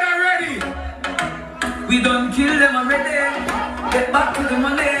 agents dead already. We don't kill them already. Get back to the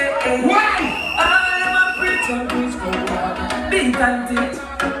money. Why? All them a preach and preach for God. Beat and teach.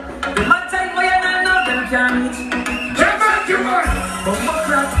 The man time for you and now them can't reach. Jump back you one. Bumbo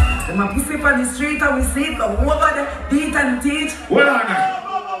crap. Them a pussy on the street and we see from over there. Beat and teach. Well, Anna.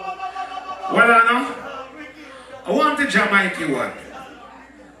 I want to Jamaica one.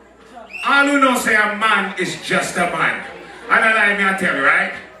 All who know say a man is just a man. And I lie me I tell you,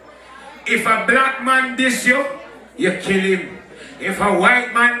 right? If a black man diss you, you kill him. If a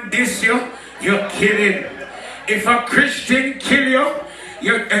white man diss you, you kill him. If a Christian kill you,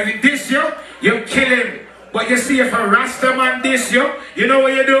 diss you, you kill him. But you see, if a Rasta man diss you, you know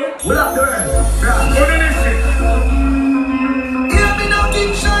what you do? What up, girl? Listen. Hear me now,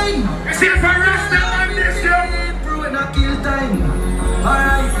 King Shine. You see, if a Rasta man diss you, When I kill time.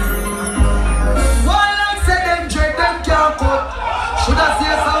 Alright. One like say them dread them can't cut. Should I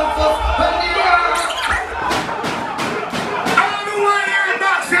say some fuck when they are? all the way here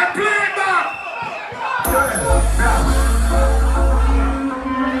back, say play back.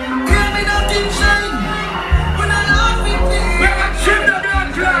 Hear me now, King Shine. When I laugh with me. Never chin the blood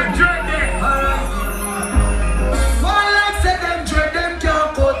clot journey. Alright. One like say them dread them can't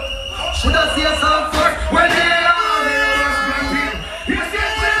cut. Should I say some fuck when they are? You see,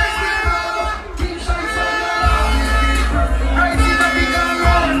 King Shine so young. Right in the big and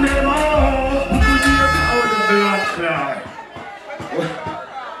run them all. blood clot.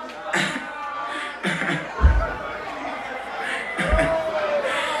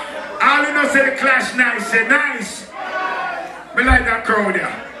 All you know say the clash nice, say nice. Me like that crowd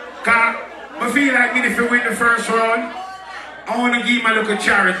there. Cause I feel like me if you win the first round, I want to give him a look of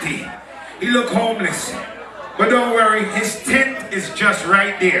charity. He look homeless. But don't worry, his tent is just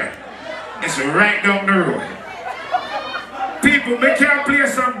right there. It's right down the road. People, they can't play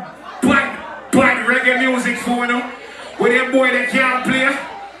some bad reggae music for you. With them boy they can't play.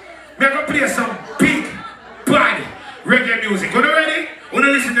 Me gonna play some big, bad reggae music. You ready? Wanna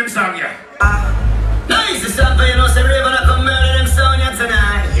listen to them song, yeah? Nice to stop, you know, say Raven, I come murder them sound here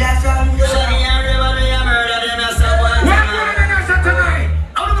tonight. Yes, I'm good. Shaggy and Raven, we are murder them here someone tonight.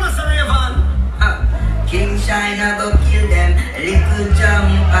 I'm gonna say Raven. King Shine, I go kill them. Little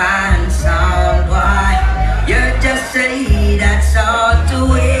jump and sound boy. You're just a that's all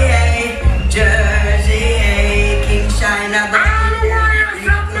to way. Jersey, King Shine, I go kill them. Little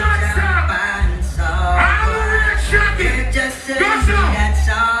jump and sound boy. You're just a that's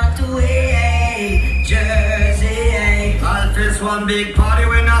all to way. Jersey, I'll face one big party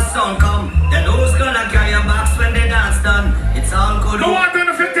when the sun come. Then who's gonna carry your box when the dance done? It's all good. No one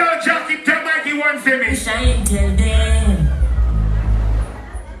gonna fit tell Jackie, tell Mikey one for me. Shine, tell them.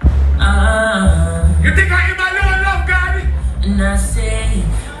 You think I am alone, love God? And I say,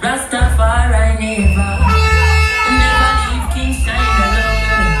 Rastafari never leave King Shine alone.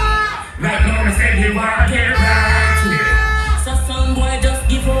 Right now, I said he wanna get right. So some boy just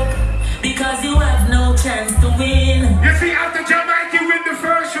give up because you have no chance to win. You see, after Jamaica win the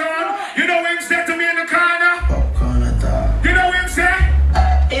first round, you know what him said to me in the corner? You know what him said?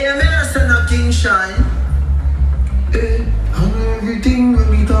 Hey, me I say no King Shine. Eh, and everything when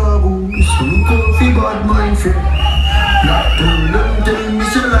we talk about so look out for bad mind friend. Not tell me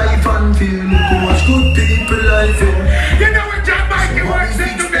say life and feel. Look how much good people life in. You know what Jamaica wants to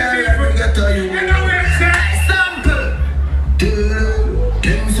do to me people? You know what him said? Sample.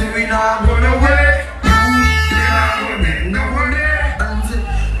 Them say we not gonna wait. They not gonna make no money. And say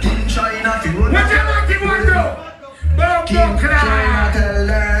King China fi run. What Jamaica want to do? King China tell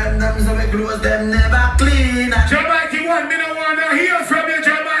them say we close them never clean. Jamaica one, me no wanna hear from you,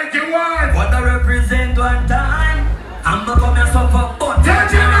 Jamaica one. What I represent one time, I'm gonna come and suffer, but tell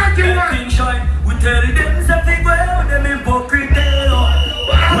Jamaica one. King Shine, we tell them something well, them hypocrite.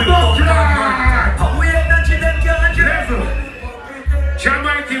 We don't and we energy them can't level.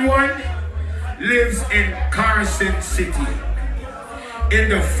 Jamaica one lives in Carson City, in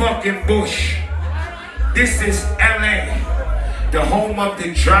the fucking bush. This is LA, the home of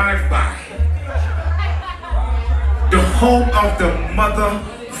the drive-by. The home of the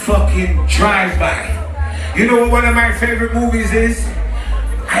motherfucking drive-by. You know what one of my favorite movies is?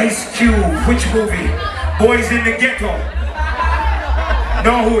 Ice Cube. Which movie? Boys in the Ghetto.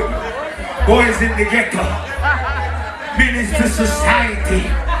 No, Boys in the Ghetto. Minister Society.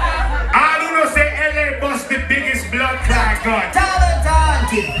 I don't know say LA bust the biggest blood clot gun. I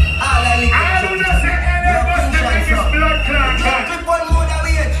don't know say LA bust the biggest blood clot gun.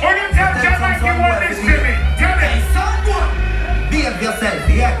 Who you tell Jamaica you want this to me? Tell me. Behave yourself,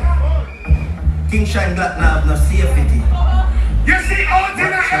 yeah. King Shine Black now have no safety. You see out in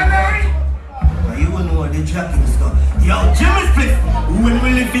LA? You will know the jackets go. Yo, Jimmy Split, when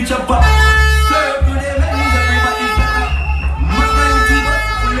will it feature pop? Serve to them and everybody's better. Mother and Tiba,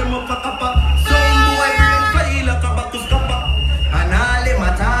 pull them up a copper. Some boy brain fly like a bacchus copper. And all them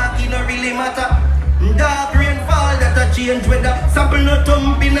attack, it don't really matter. Dark rainfall that a change weather. Sample no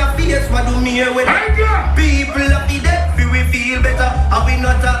thump in a face, what do me here with? People of the dead, we feel better. And we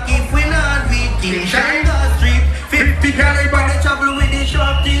not talk if we not weak. King Shine the street. 50 caliber, they travel with the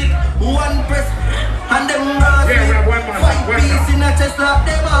sharp teeth. One press, and them got five piece in a chest like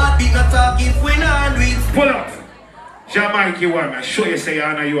them heartbeat. Not talk if we not weak. Pull up. Jamaica, you want me show you say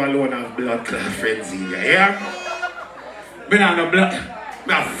you alone have blood clot friends in here, yeah? Me not no blood.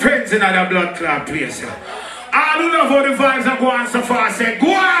 Me have friends in the blood clot place. All who know how the vibes are going so far, say,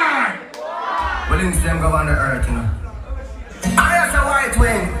 go on! Well, in them go on the earth, you know. I have a white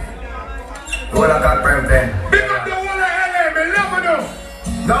wing. What I got from them. Big up the whole of LA, me love you though.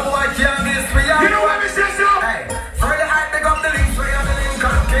 No boy can't miss for you. You know what me say, so? Hey, for the hype, pick up the links for you, the link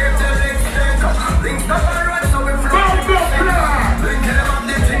up, keep the links, link up. Links up and run, so we from link them up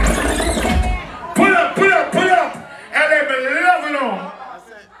the thing. Pull up, pull up, pull up. LA, me love you though.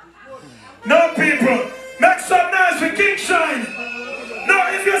 No people, make some noise for King Shine. No,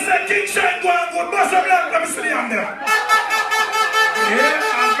 if you say King Shine, go and go, bust a black, let me see him there. Yeah,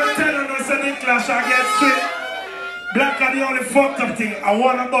 I'm gonna tell you, no, say the clash, I get straight. Black are the only fucked up thing. I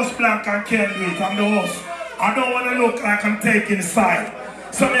want to bust black and can't do it. I'm the host. I don't want to look like I'm taking the side.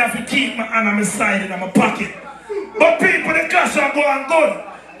 So I have to keep my hand on my side in my pocket. But people, the clash are going good.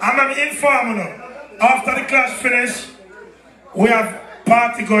 I'm going to inform you. After the clash finish, we have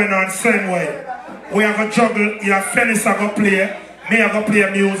party going on same way. We are going to juggle. You have Fennis are going to play. Me are going to play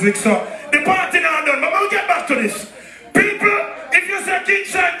music. So the party now done. But we'll get back to this. People, if you say King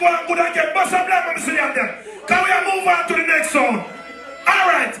Shine go on good and get bust a black, I'm see them there. Can we move on to the next song?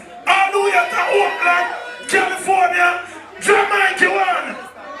 Alright. All New York to Oakland, California, Jamaica one.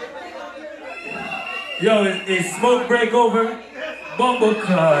 Yo, it's smoke break over. Bumble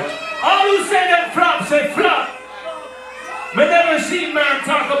clot. All who say them flop, say flop. Me never see man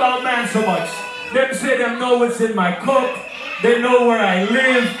talk about man so much. Them say them know what's in my cup. They know where I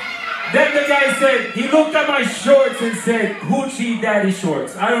live. Then the guy said, he looked at my shorts and said, Hoochie Daddy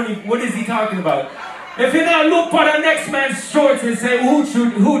shorts. I don't even, what is he talking about? If you now look for the next man's shorts and say,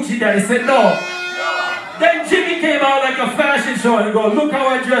 Hoochie Daddy, said no. Then Jimmy came out like a fashion show and go, look how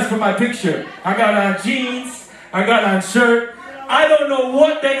I dress for my picture. I got on jeans, I got on shirt. I don't know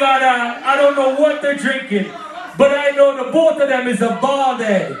what they got on, I don't know what they're drinking. But I know the both of them is a bald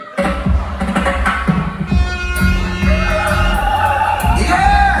head.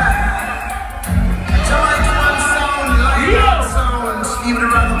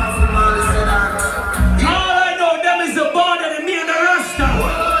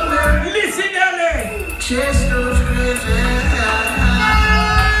 Chase those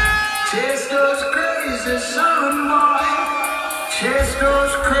crazy son boy. Chase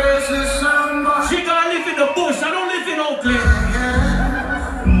those crazy son boy. She gotta live in the bush, I don't live in Oakland.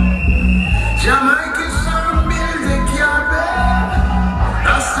 Jamaica son build the cabin.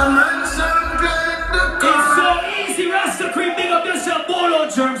 That's the man son play the car. It's so easy, Rasta Cream, big up yourself, bolo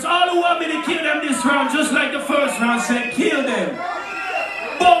germs. All who want me to kill them this round, just like the first round said, kill them.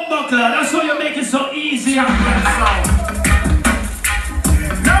 That's why you make it so easy. I'm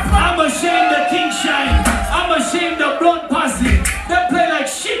ashamed of King Shine. I'm ashamed of Blood Posse. They play like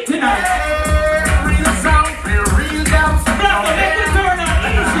shit tonight. Real sound, real dance. Black, make it turn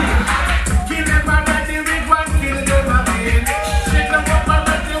out easy. Kill them already with one, kill them again. Shake them up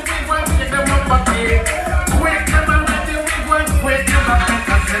already with one, shake them up again. Quake them already with one, quake them up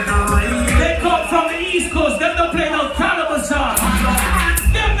again. They come from the East Coast. They don't play no cannabis song.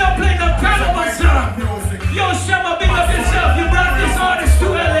 Play the cannabis song. Yo, Shama, big up yourself. You brought this artist to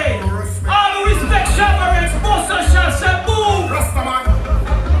LA. All the respect, Shama Rex, Mosa Shots, and boom. Rastaman,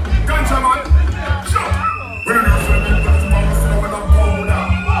 Ganjaman, jump. We're not swimming, that's what I'm saying when I'm cold out.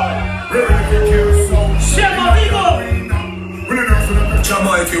 We're gonna get you so. Shama, big up. We're not swimming,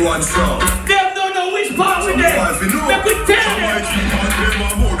 Jamaica one strong. Them don't know which part with them. Let me tell them.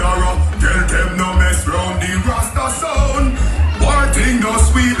 Tell them no mess round the Rasta sound. One thing no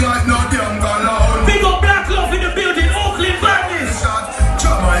sweet like no damn galone. Big up Black Love in the building, Oakland Badness.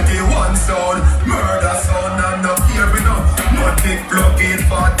 Jamaica one sound, murder sound, and no fear we no big plug in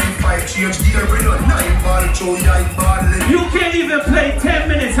 45 change gear with a 9 ball through your ball. You can't even play 10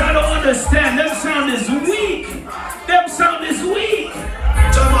 minutes. I don't understand. Them sound is weak. Them sound is weak.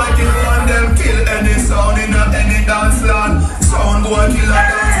 Jamaican one them kill any sound in any dance land. Sound boy kill a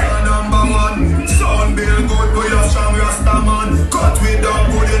dance number one. Sound bill good with a strong rasta man. Cut with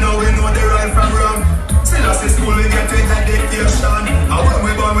dog good, you know we know the right from wrong. Still as school we get with education. And when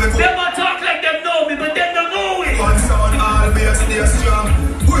we born we them a talk like them know me, but them don't know it. One sound all base stay strong.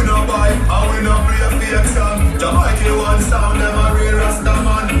 We no buy and we no play fake song. Jamaican one sound them a real rasta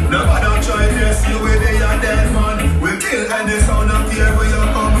man. Never don't try to see with the dead man. We kill any sound up here where you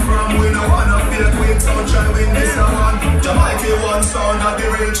come from. We no wanna fake with sound try win this one. Jamaican one sound at the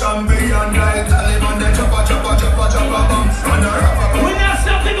real champion. Like Taliban they choppa bomb. And a rapper. We now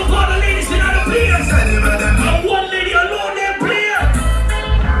stop people call the ladies in other players. And one lady alone they play.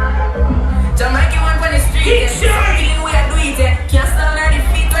 Jamaican one on the street. Feeling we are do it. Can't stand on the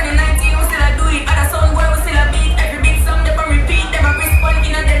feet. 2019 we still a do it. Other sound boy we still a beat. Every big song they repeat. Them a respond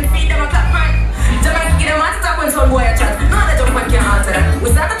in and then feed them a clap man. Jamaican give them a talk when sound boy a chat. No other jump and can't answer that. We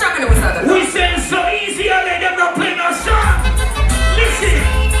start the track and we start the we say it's so easy and let them not play no song. Listen.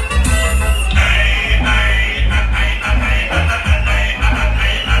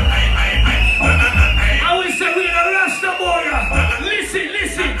 I will say we are a Rasta boy. Listen,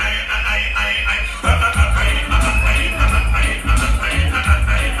 listen.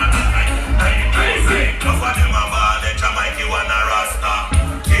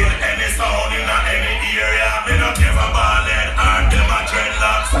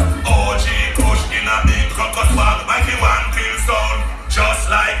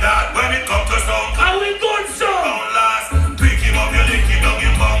 Just like that, when it comes to sound, how we going so? Don't last. Pick him up, you lick it down, you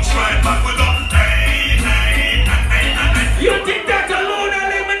bounce right back with up. Hey, hey, hey, hey. You think that alone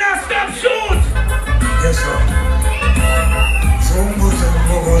and let me not stop shoot? Yes, sir. Zumbo,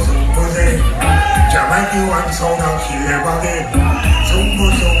 Jamaican one sound and kill them again.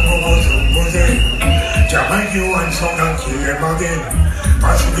 Zumbo, Jamaican one sound and kill them again.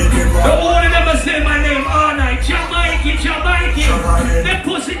 The one never say my name all night. Jamaican. Them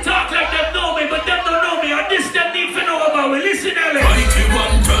pussy talk like them know me, but them don't know me. And this them need to know about me. Listen, Alex. Mighty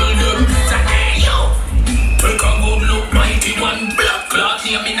one tell them, say hey yo. Take a good look, mighty one black cloth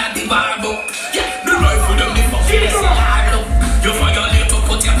name in a the barbo. Yeah, the rifle them the fucking hard up. You violate to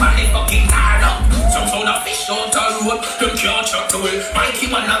put your pan the fucking hard up. Some sound a fish out a road, them can't chat away. Mikey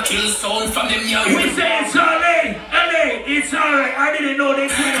man a kill sound from them near you. We say it's alright, LA, it's alright. I didn't know they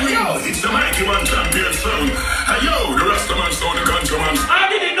couldn't win. Yo, it's the Mikey man champion sound. Hey yo, the rest of man sound the country man. I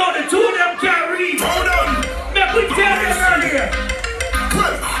didn't know the two of them can't read. Hold on. Make we tell them earlier.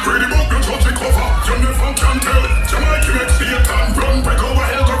 Well, read the book, the judge cover. You never can tell. Jamaican make Satan run, break over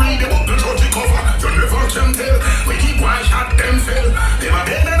hell to read the book, the judge cover. You never can tell. We keep one shot, them fail. They my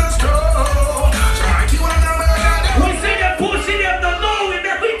dead and us go. Jamaican one a murder them. We say them pussy, them don't know we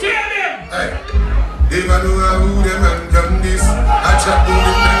make we tell them. Hey, they man know who them and done this. I chat to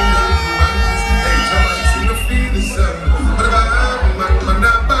them and done this. Hey, Jamaican see the feel the sun. But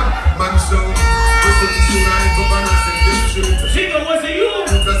man so. Singer, was it you?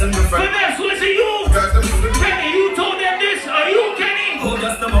 Finesse, was it you? Kenny, you told them this? Are you Kenny? Oh,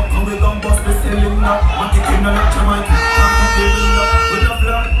 just them up, and we gon' bust the cylinder. Man kicking on like Jamaica, I'm building up. With a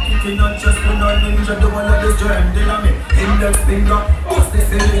flag, kicking on chest, with a ninja. The one of this jam, dynamic. Index finger, bust the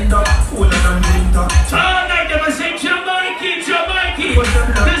cylinder. Cooler than winter. All night, they must say Jamaica.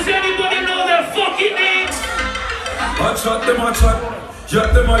 Does anybody know their fucking names? I shot them,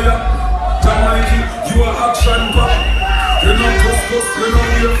 shot them, Jamaica, you are action pop. You know couscous, you know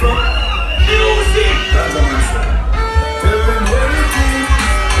where you're from. Music. That's what I said. Tell them everything.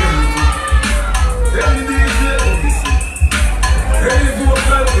 Tell the DJ everything. Tell the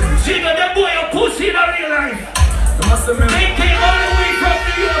vocal everything. Singer, that boy a pussy in real life. They came all the way from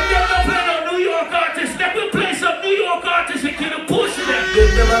New York. They're not playing no New York artists. They will play some New York artists and kill a pussy them.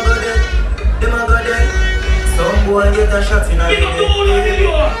 Them a go there. Them a go there. Some boy get a shot in a head. Big up the whole of New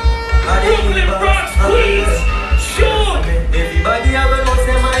York. Brooklyn, Bronx, Queens, shoot! Everybody ever knows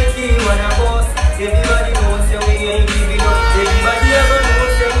say Mikey wanna boss. Everybody knows say we ain't giving up. Everybody ever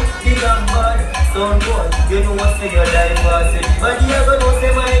knows say big and bad. Son boy, you know what say your life was. Everybody ever knows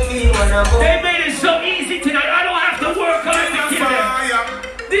say Mikey wanna boss. They made it so easy tonight. I don't have to work hard to kill them.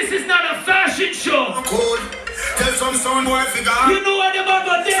 This is not a fashion show. Cool. Tell some son boy figure. You know what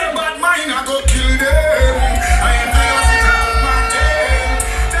about them? Bad mind I go kill them. I am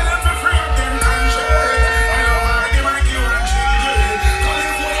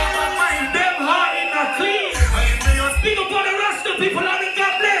the people on the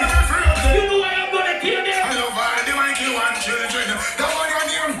God bless. You know why I'm gonna kill them? I love all the Mikey one children.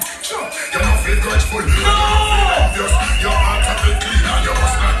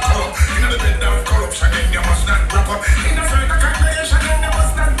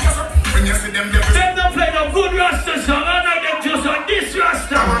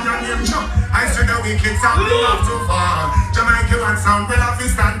 want sound, well have to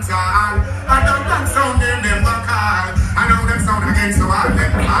stand tall. And the black sound name them go call. I know them sound against the wall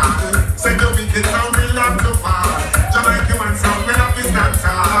them fall. Say the wicked sound will have to fall. Jamaica want sound, well have to stand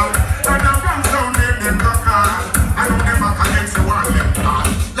tall. And the black sound name them go call. I know them back against the wall them fall.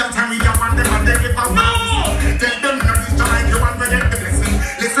 That time we don't want them and they give a no. Tell them that this Jamaica want to get the blessing.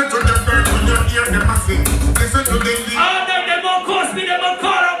 Listen to the bird when you hear them a sing. Listen to the lead. All them won't cost me, them won't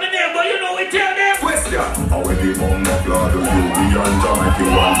call out my name, but you know we tell them. Question. How will the bomb of blood of you? We and Jamaica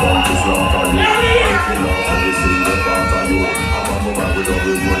one bomb to slaughter you. I kill off every single part of you. I'm a mother with a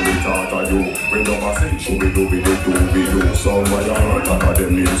ring when we talk of you. When the message should be do, we do. Somewhere you hurt and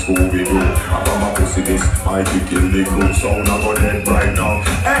them names who we do. I'm a pussy this, Mikey kill the crew. Sound I go dead right now.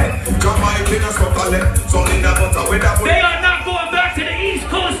 Hey, Jamaica in a scuttlet. Son in the butter with a They are not going back to the East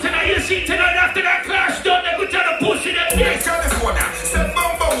Coast tonight. You see tonight after that clash done, they go try to push it up there. California, step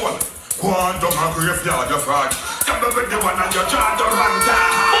number one. Go on down a graveyard of fraud. Jump up with the one and your charge of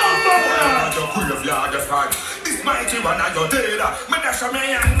down. Your graveyard of fraud. This mighty one and your dead. Me dash a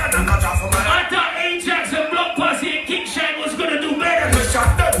me and get a cut off of my. I thought Ajax and Blood Posse and King Shine was gonna do better. Me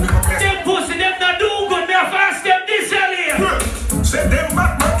shot them. Them pussy, them not do good. Me have asked them this earlier. Send them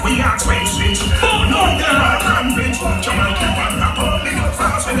back, but we are 26. Oh no, they are convinced. Jamaica one up all in the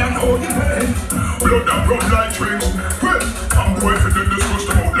fast and I know you pay. Blood and blood like drinks. I'm going for them discuss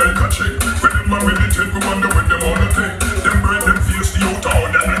them out like a chick. When them are meditate, we wonder when them on the thing. Them bread, them face the out all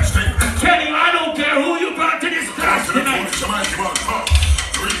the next thing. Kenny, I don't care who you brought to this class tonight. Jamaica one,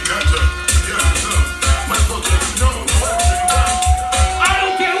 three gadget. Yes, sir. My culture, no. I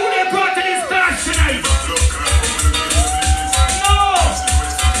don't care who they brought to this class tonight.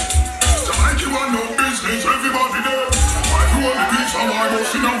 No business, everybody there. Why you on the beach, how I go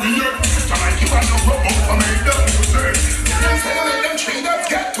sit down here? Jamaica want no rub up for me, them you say. Them say to make them tree nuts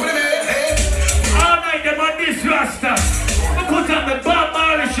get to the head. All night them on this Rasta. We put on the Bob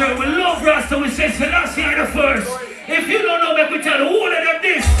Marley shirt. We love Rasta. We say Selassie are the first. If you don't know, we tell the whole of them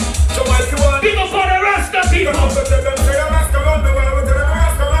this. Big up on the Rasta people.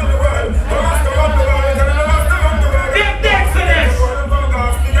 They're dead for this.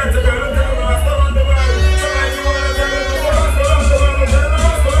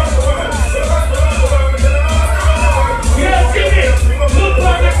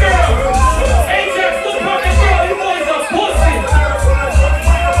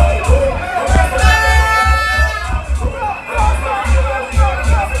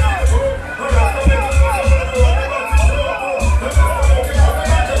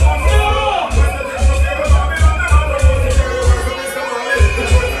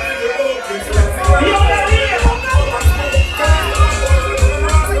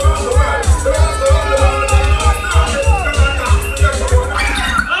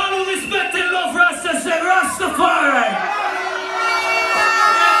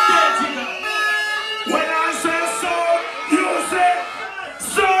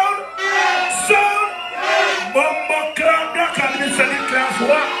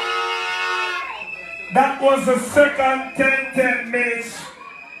 That was the second 10 minutes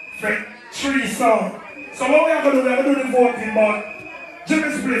for 3 songs. So what we are going to do, we are going to do the voting, but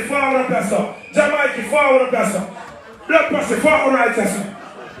Jimmy Split, forward up there, sir. Jamaica, forward up there, sir. Blood Posse, forward right there, sir.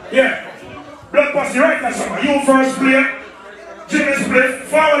 Yeah. Blood Posse, right there, sir. You first play. Jimmy Split,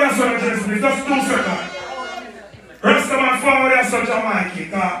 forward there, sir, Jimmy Split. Just 2 seconds. Rastaman, forward there, sir,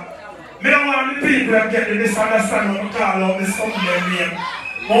 Jamaica. I don't want the people that get the misunderstanding when we call out this something name.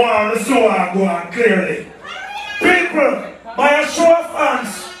 I want the soul to go on clearly. People, by a show of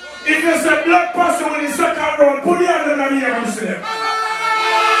hands, if you say Blood Posse when the second round, put the hand on the air and see them.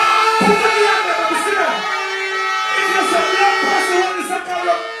 Put the hand on the see them. If you say Blood Posse when the second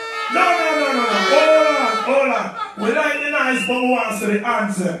round, no. Hold on. We like the nice, but we want to see the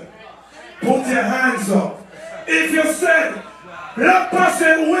answer. Put your hands up. If you said Blood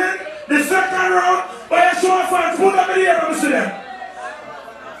Posse win the second round, by a show of hands, put them in the air and see them.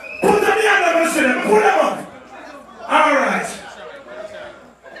 Put them in the air and see them. Put them up. Alright.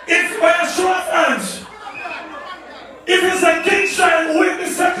 If by a show of hands, if it's a King Shine win the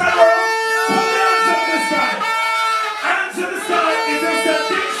second round, put the hands up this guy. Hands to the sky. If it's a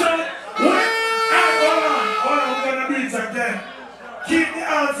King Shine win, and hold on, we're gonna do it again. Keep the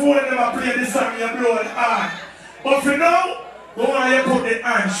hands for when never play this song, you blow the hand. But for now, we want you to put the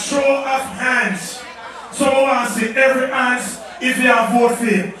hands, show of hands. So we want to see every hands if you have vote for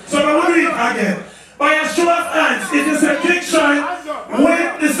him. So now we do it again. By a show of hands, if you say King Shine,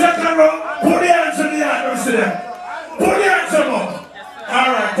 win the second round, put the hands in the air, don't see them. Put the hands up.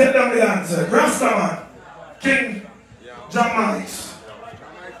 Alright, take down the hands. Rastaman, King, Jamaica,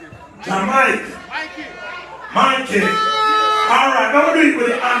 Mikey. Alright, now we do it with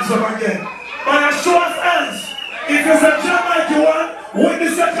the hands up again. By a show of hands, if it's a Jamaica one, win the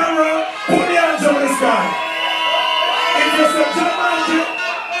second round, put the hands up in the sky. If it's a Jamaica,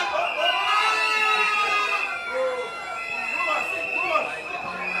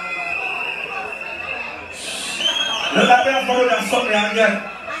 let me have to do that something again.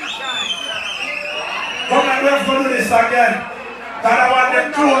 Come on, we have to do this again. That I want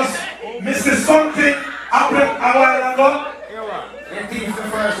them close. Mr. Something happened a while ago. The thief, the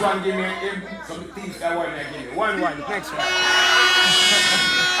first one, give me some thief that one, give me one, the next one.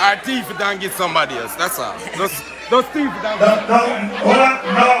 Our thief don't get somebody else, that's all. Those thief don't get hold on,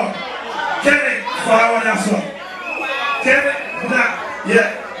 no. Kenny, follow that song. Kenny,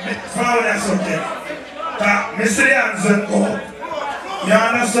 yeah, follow that song, Kenny. Mr. Hansen, go. You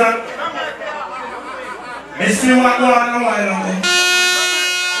understand? Mr. What go on a while ago.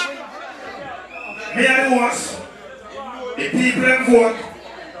 Me and the ones, the people in vote,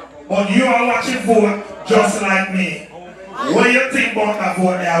 but you are watching vote just like me. What do you think about that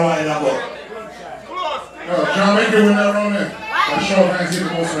vote there a while ago? No, Jamaica win that round there. I'm sure hands hit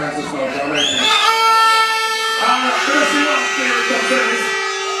the most hands as well, Jamaica. First you want to clear it up, service.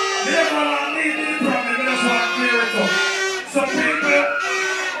 Never want me to the problem, I just want to clear it up. Some people,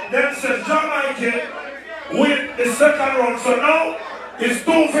 them say Jamaica win the second round, so now it's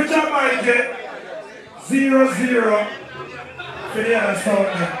 2 for Jamaica. 0-0 for the other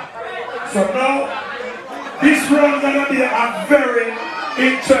side. So now, this round gonna be a very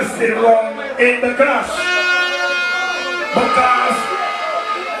interesting round in the clash. Because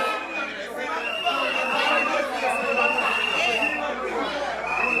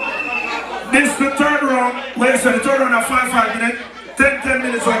this is the third round. Wait a second, the third round at 5 minutes. 10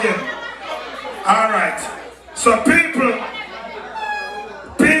 minutes again. Alright. So people,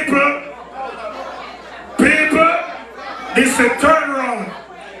 this is the third round.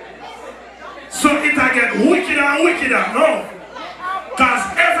 So it will get wickeder and wickeder, no? Because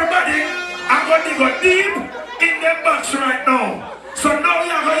everybody are going to go deep in their box right now. So now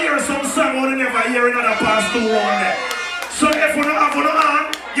you're going to hear some song you never hear in other past 2 rounds there. So if you don't have no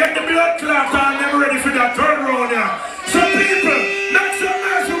hand, get the blood clot and them ready for that third round there. So people, make some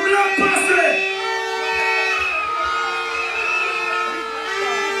noise for blood Posse.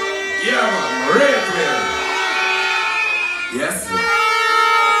 yeah, man, right there. Yes, sir.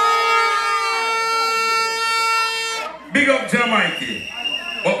 Big up Jamaica.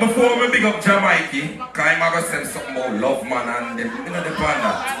 But before we big up Jamaica, I'm going to send something about love, man, and them, you know, depend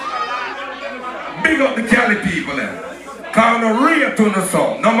that. Big up the Cali people, then. Because no real to the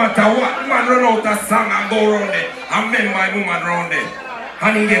song. No matter what, man run out a song and go around there. And men my woman around there.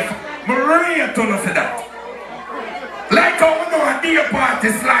 And he get real to the for that. Like how we know a day party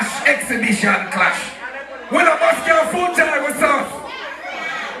 / exhibition clash. When a bus get a full jar with song.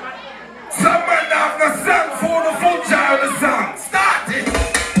 Some man have no song for the full jar with the song. Start it!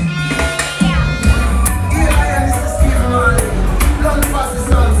 Yeah, this is Steve Marley. Blood Posse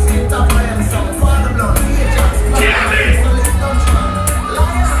song, see top of them song. Father blood, Kill me!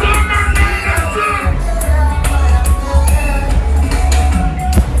 Some man need that song!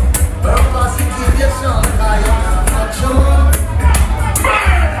 Blood Posse keep your song, I am not sure.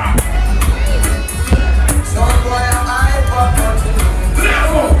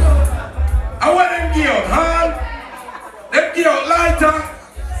 I want them give out hand, them give out lighter.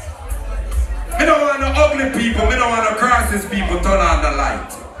 I don't want no ugly people, I don't want no crosses people turn on the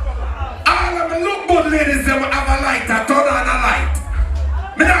light. All of them look good ladies, them have a lighter, turn on the light.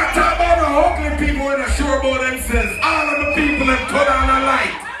 I don't talk about no ugly people when they're sure about themselves. All of the people that turn on the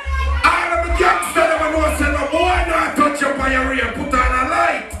light. All of the youngsters that know say no boy not touch up on your ear, put on a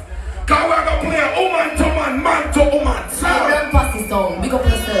light. Cause we're gonna play woman to man, man to woman. So them Posse song, big up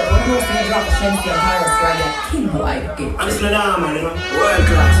yourself. When you say drop a Shensi and Harris right there, kill boy again. I'm just man, you know, world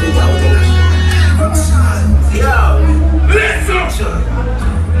class, international. Yo, listen.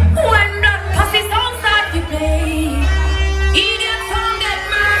 When that Posse song start to play, idiot song get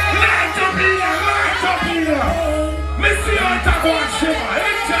mad. Light up here, light up here. Missy out of one shiver,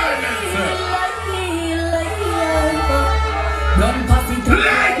 enjoyment, sir. Run Posse to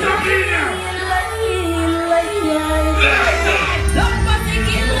light up here. Light up. Run Posse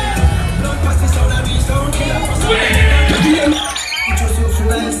killer. Blood Posse sound and we sound killer. It was so full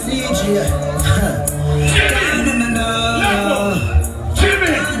of CG.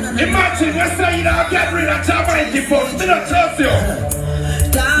 Jimmy, imagine you say you don't get rid of Jamaica folks. Me not trust you.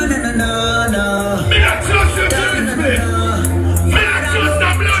 Me not trust you, Jimmy Smith. Me not trust the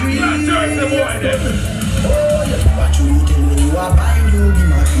blood clot jersey boy then. What you tell me you are buying, you be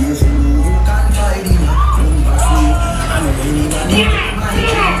my fearful. You can't fight in. Don't pass me. I know any Pull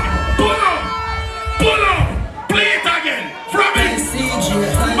up. Play it again. From it.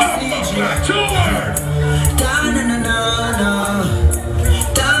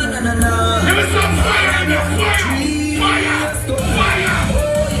 Give me some fire in your fire.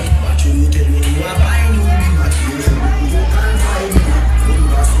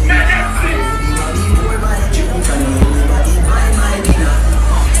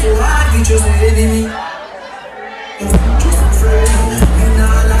 Just ready me. Just afraid. Me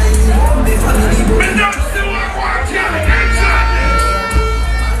not lie. Me family boy. Me don't see what I want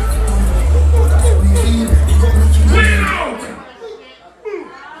to clean out.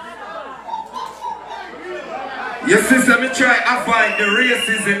 You see, so me try to avoid the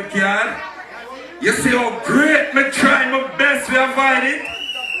racism, kid. You see how great me try my best to avoid it.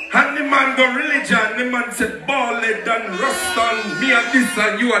 And the man go religion, the man said bald-head and rust on me and this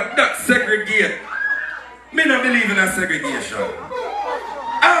and you are that segregate. Me not believe in that segregation.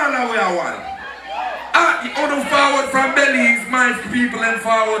 All the way I want. The other forward from Belize, my people and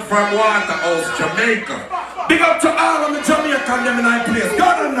forward from Waterhouse, Jamaica. Big up to all of the Jamaican them in that place.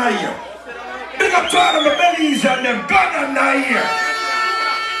 God and I here. Big up to all of the Belize and them. God and I here.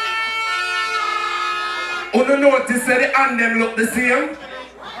 You don't notice that the hand them look the same?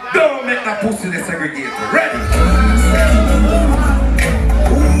 Don't make that pussy the segregator. Ready?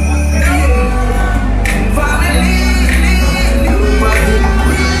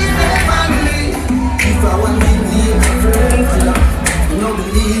 If I want to believe in a friend killer, you don't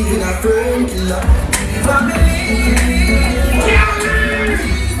believe in a friend killer. Family.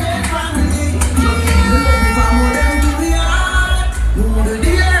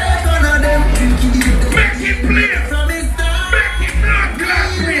 Make it clear.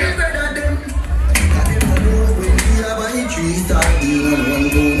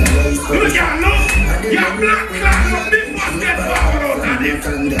 Look at look! Your black class of this must get forward out of this!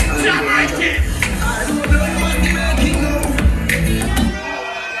 Jamaica!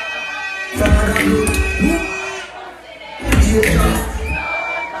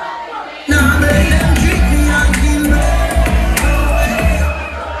 Now make them treat me and kill me.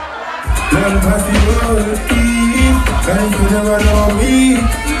 Don't pass the world, and you never know me.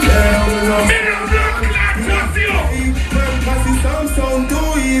 Sound too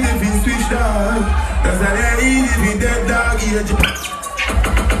easy if you switch down. That's not that easy if you dead dog.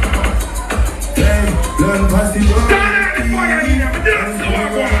 Hey, learn pass the world.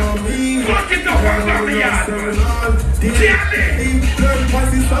 Fuck it up and back me out. Learn pass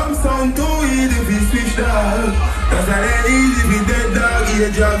the sound too easy if you switch down. That's not that easy if you dead dog.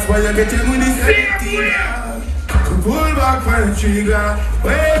 Jobs while you get him with the safety. Pull back from the trigger.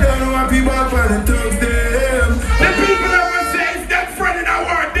 Way down want people back from the thugs them. The people that will say it's them friend in our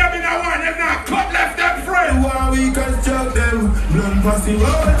world, them in our world, them not cut left them friend. Why we construct them? Blood passing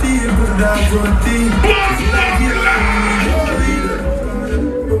all the team, put that front team.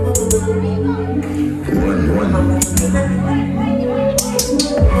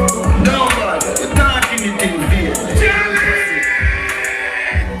 No man, you're talking the thing here.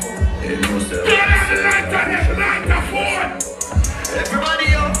 Everybody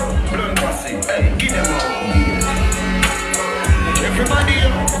up, blood passing, hey, give them all. Everybody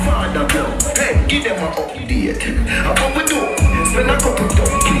up, father blow, hey, give them an update. And what we do, spend a couple of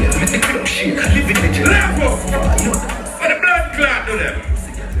clear, make the club shake, living legend. Level! For the blood clot to them.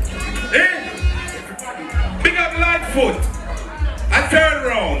 Eh? Big up Lightfoot. I turn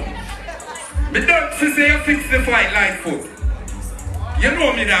round. Me don't say you fix the fight Lightfoot. You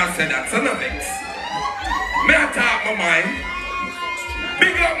know me don't say that, son of X. Me I talk my mind.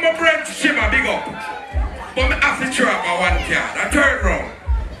 Big up my brother Shima, big up. But me have to throw up my one card. I turn round.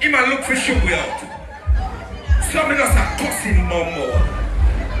 He might look for sugar out. So me just a cuss him more.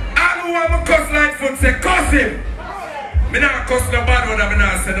 All who want me cuss Lightfoot say cuss him. Me not cuss no bad one, me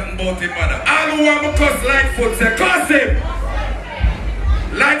not say nothing about him mother. All who want me cuss Lightfoot say cuss him.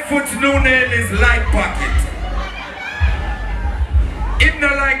 Lightfoot's new name is Light Pocket. It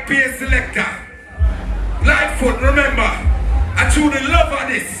not like peer selector. Lightfoot, remember, I truly love of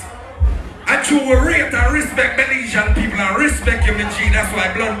this. I truly rate and respect Belizean people and respect you, G. That's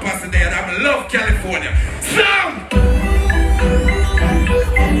why blood Posse there and I love California. Sound!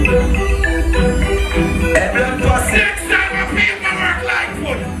 Hey, blood Posse. Next time I pay my work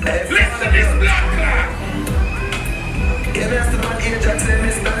Lightfoot. Listen to this blood clot. Yeah, Mr. Man, Ajax and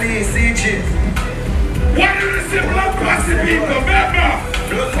Mr. Lee, CG. What do you say, blood Posse people, remember?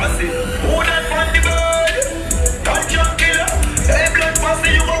 Blood Posse. Who that man the bird? Punch and killer. Hey, blood Posse,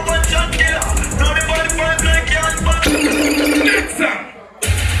 you go punch and killer. Now the body fight like can't punch. Next time.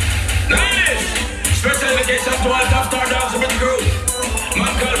 Nice. Special dedication to all top star dogs with the group.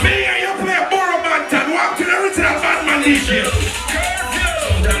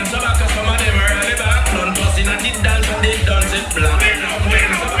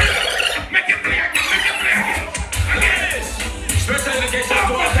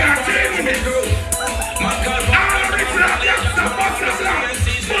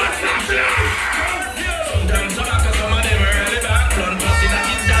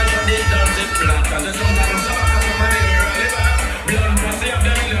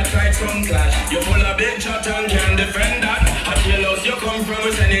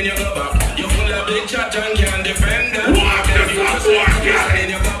 then you go back. You full of big chat and can't defend that. What the fuck? Then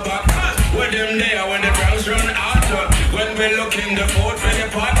you go back. With them there when the drums run out. When we look in the fourth for the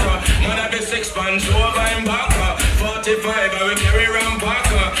potter. Man I be 6 pounds over in backer. 45 I will carry around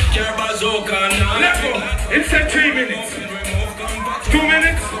backer. Care bazooka and let's go. It's a 3 minutes. 2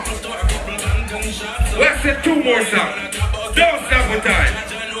 minutes? Let's say 2 more songs. Don't stop the time.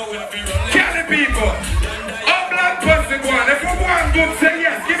 Cali people. Up blood Posse go on. If we go on good, say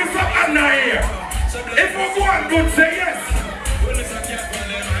yes. Give me some Anna here. If we go on good, say yes.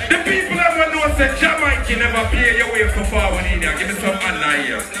 The people ever know say Jamaica never play your way for forward in here. Give me some Anna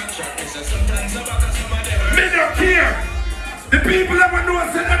here. Me don't care. The people ever know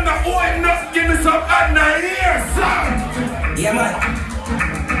say them not old enough. Give me some Anna here, son. Yeah, man.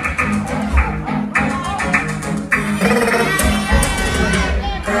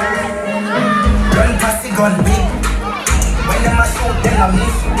 Run Posse gun big. When them a shoot, them a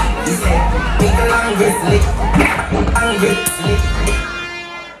miss. He said, big and grizzly, angry slick.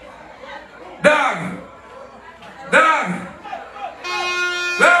 Dog.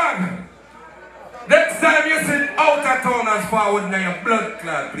 Next time you sit out of town and forward in your blood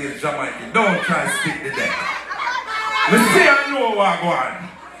clot place, Jamaica, don't try to stick the deck. Me say I know what I go on.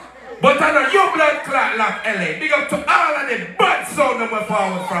 But I know your blood clot like LA. Big up to all of the bad sound that were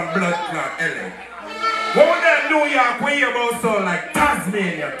forward from blood clot LA. What would that New York we hear about sound like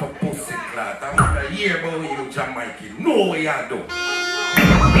Tasmania to Pussy clot? I want to hear about you Jamaica. No way I do.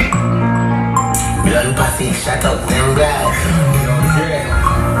 Blood Posse, shut up, them guys.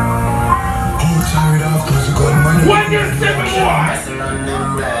 When you say me what?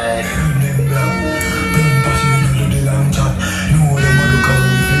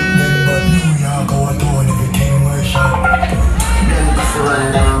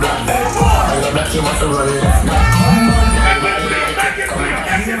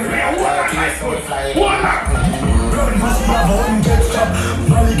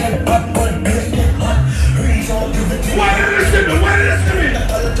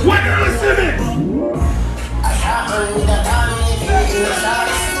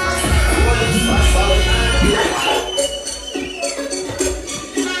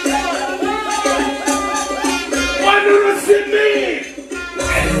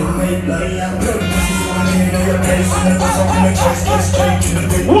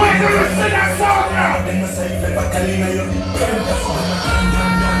 Why do you say that song now?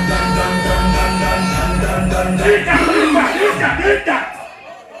 Hit that.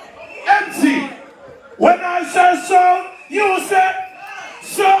 MC, when I say song, you say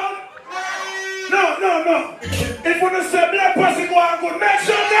song. No. If you say blood Posse go on good, make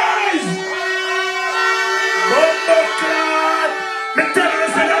some noise. Bumbo clad. Me tell you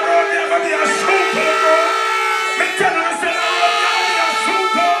say that road there gonna be a shooter, bro. Me tell you say that road there gonna be a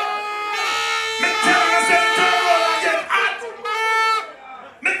shooter. Me tell you say that road I get hot.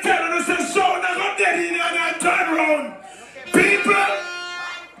 Me tell you say sound I gonna get in here and I turn round. People,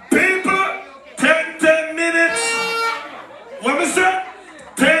 10 minutes. What me say?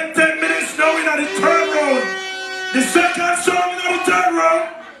 10 minutes now in the third round. The second song in the third round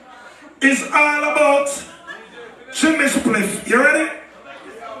is all about Jimmy Spliff. You ready?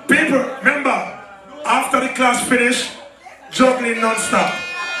 People, remember, after the class finish, juggling non-stop.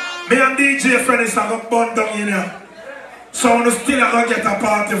 Me and DJ friends are going to burn down in here. So we still are going to get a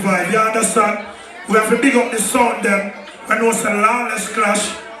party vibe. You understand? We have to big up the sound them. When we say lawless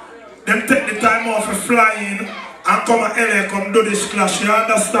clash, them take the time off to fly in and come to LA, come do this clash. You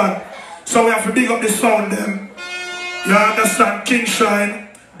understand? So we have to big up the sound them. You understand? King Shine,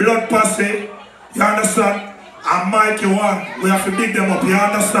 Blood Posse. You understand? And Mikey one. We have to big them up. You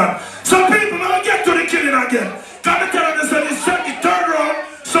understand? So people, now get to the killing again. Can I tell them this is the third round?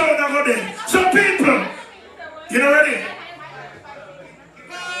 So now go there. So people, you know ready?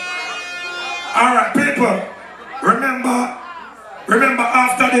 Alright, people. Remember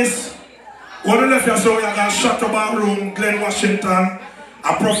after this, when we left here, so we are going to shut up our room, Glen Washington,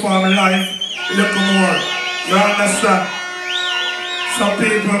 and perform live a little more. You understand? Some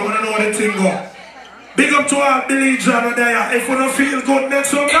people want to know the thing go. Big up to all Billy John there. If you don't feel good, make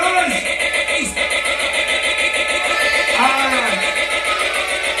some noise. Alright.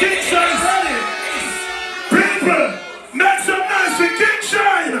 King Shine's ready. People, make some noise for King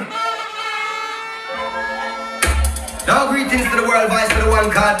Shine. Now greetings to the world, voice to the one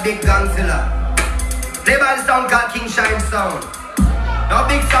called Big Gangzilla. Play by the sound called King Shine Sound. Now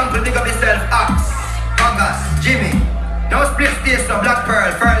big sample, big up yourself, Axe, August, Jimmy. Now split station, Black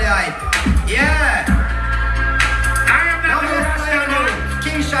Pearl, Pearly Hype. Yeah. I am not the Rasta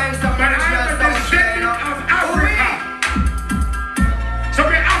King Shine Sound, but I am the descendant of Africa. So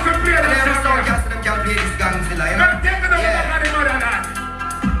we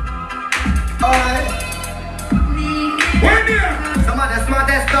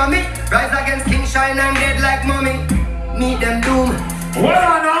meet them doom.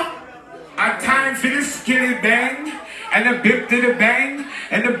 Well, no. A time for the skilly bang, and the bip to the bang,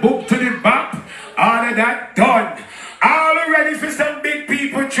 and the boop to the bop. All of that done. All ready for some big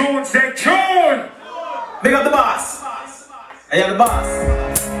people tune. Say tune. Big up the boss. I am the boss.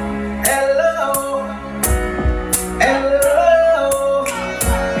 Hello. Hello.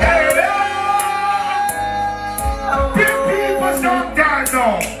 Big people sometimes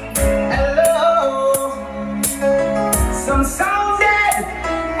though. Hello. Some sound dead.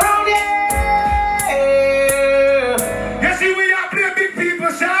 Oh yeah. You see we are playing big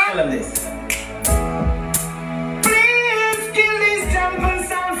people sound? Tell them this. Please kill this jumping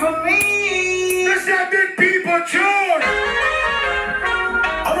sound for me. This is big people tune.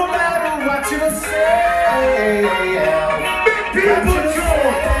 Oh, no matter what you say. Big people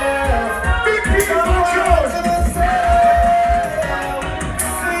tune. Big people tune.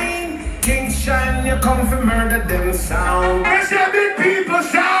 King Shine, you come for murder them sound. This is big people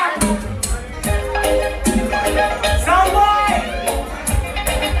sound. Sound boy.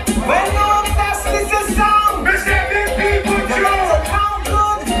 When you pass this is sound. This is big people tune. Sound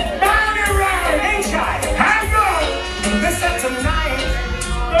good. Money right. King Shine. Hang on. Listen tonight.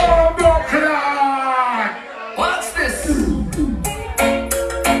 Oh, no clown. What's this?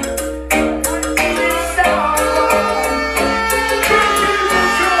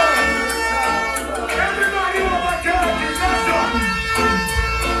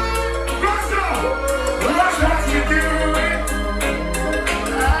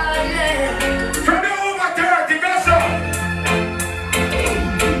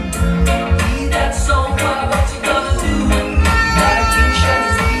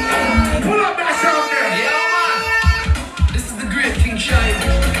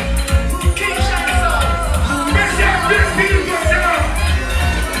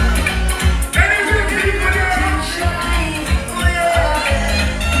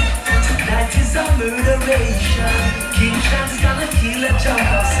 King Shine's gonna kill a jump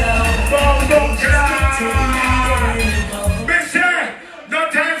of sound. No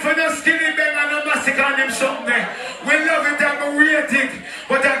time for no skinny bang and no massacre on them something. We love it and we rate it,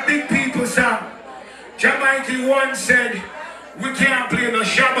 but that big people song. Jamaica once said, we can't play no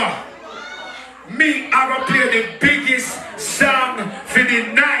shabba. Me, I will play the biggest song for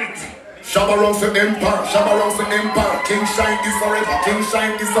the night. Shabba runs the empire, Shabba runs the empire. King Shine is forever, King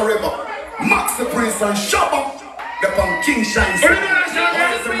Shine is forever. Max the Prince and Shabba. The from King Shine.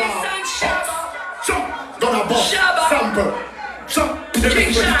 Gonna bust, sample.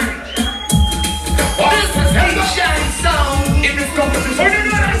 King Shine. This is King Shine song. In this competition.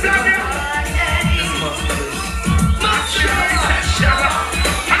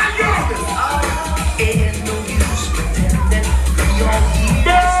 Ain't no use pretending we all need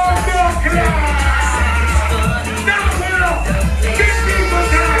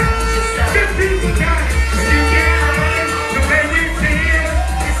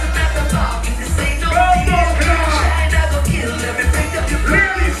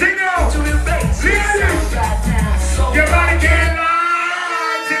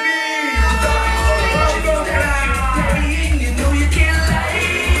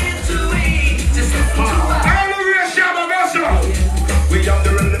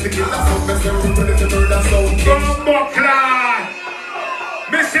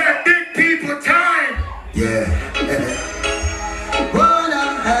Mr. Big People Time. Yeah. What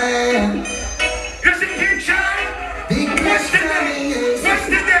up, hey? You see King Shine? What's the day? What's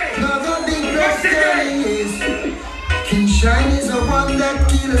the day? Another big What's the day? is King Shine is the one that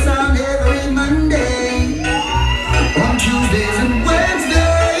kills on every Monday, on Tuesdays and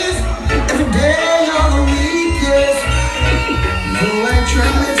Wednesdays, every day of the week, yes. Though I try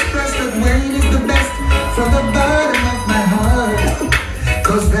to express that Wayne is the best from the bottom of my heart,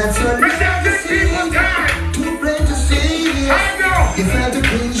 cause that's what Mr. Big People Time. too plain to see, yes. You felt the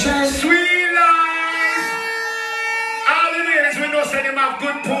King Shine. Sweet life. All the ladies we know say them have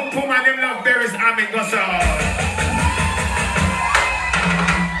good pum pum and them love berries. I mean, go so.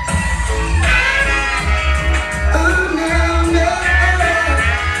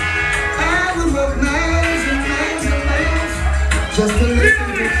 Just to listen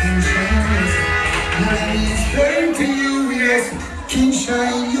to King Shine. Now let me explain to you, yes. King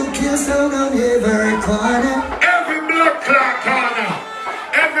Shine, you kill sound on every corner. Every blood clot corner,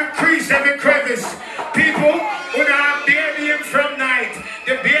 every crease, every crevice. People who have baby in from night,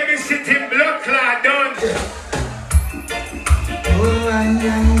 the baby sitting blood clot done. Oh,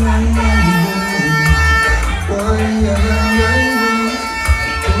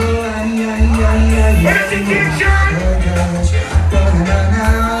 What is it, King Shine?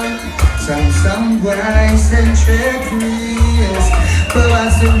 somewhere nice and treacherous, but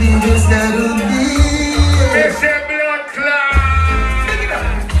what's the biggest that would be? It's a blood clot.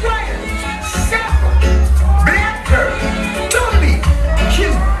 Black girl, don't be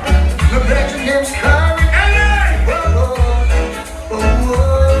cute. The black name's coming.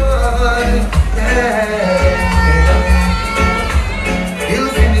 Kill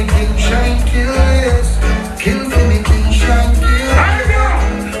for me, king shine, kill, yes. Kill for me, king shine, kill.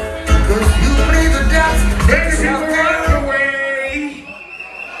 Cause you play the dance, Let's run away.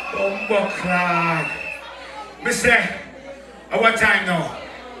 Bumbleclad. Me say, at what time now?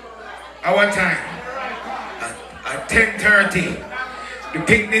 At what time? At 10:30. The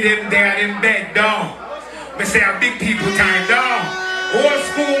picnic them there in bed down. Me say a big people time down. Old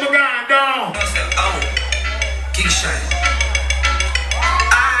school me gone down. King Shine.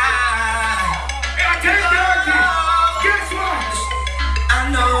 At 10:30. Guess what? I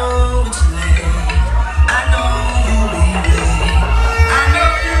know it's late. I know you'll be late. I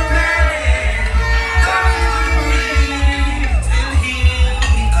know you're planning. Till here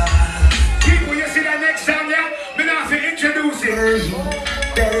we are. People, you see that next song, yeah? Me not to introduce it.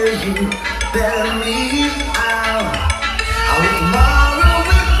 Better me out. I will tomorrow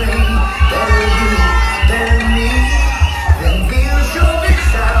will bring better me. Then we'll show it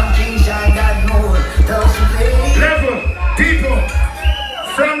sound. King Shine got more else to play. Level, people,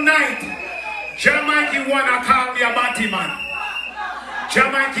 from night, Jamaica 1, I call me a batty man.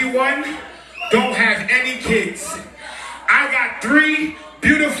 Jamaica 1 don't have any kids. I got 3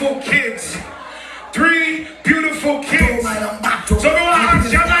 beautiful kids. 3 beautiful kids. So go on,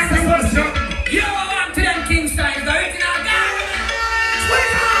 Jamaica 1 something. Yo, I'm to them King Shine, the original guy.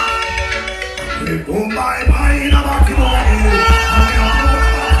 Oh my mind about you.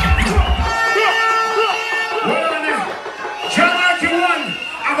 Jamaica 1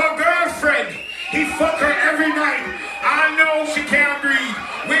 have a girlfriend. He fuck her every night. I know she can't breathe.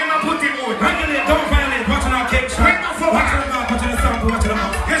 Where am I putting wood? Don't violate, watching our cake shot. Where am I fucking? Watching the mouth, watching the sample, watching the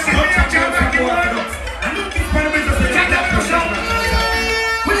mouth. You see me at Jamaica 1? I know this part of business. Check that push-up.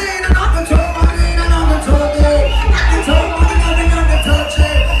 We ain't another toe, we ain't another toe, the toe, another touch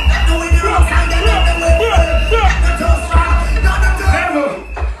it. No way the rock side, another way. The toe strong, another toe. Level.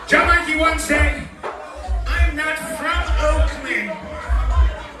 Jamaica 1 said, I'm not from Oakland.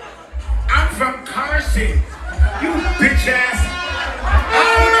 I'm from Carson. You bitch ass. I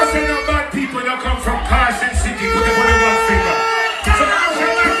don't say no bad people that come from Carson City. Put them on the one finger. So now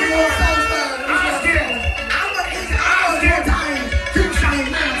Jamaica 1. Ask him. Ask him. King Shine,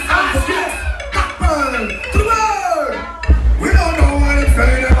 ask him. Blackburn, to the world. We don't know what it's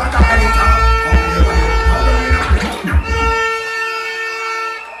saying about the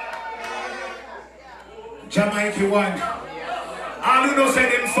Jamaica 1. All who know say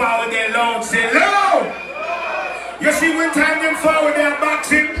them forward their loud, say loud. You see when time them forward their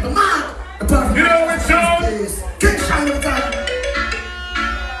boxing? The man, the perfect. You know what sound? King Shine of the time.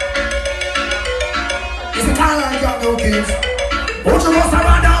 It's a time I got no kids. But you must have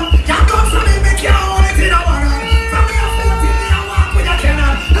run down. Can't come to me, make you own it in a one. From me a 14, me a walk with a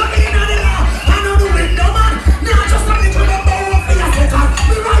cannon. Nothing in the law, I know the window man. Now just a little bit more of the second.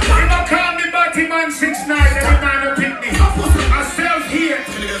 Me right If I call me Batty Man 6'9", every man a pick me. I self-hate.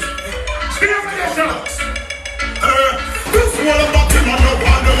 Stay with yourself. This one about him on the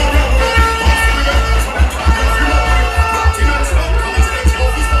one of the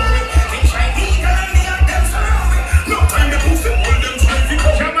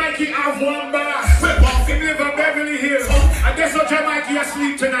Jamaica have one boss. He live in Beverly Hills. And that's how Jamaica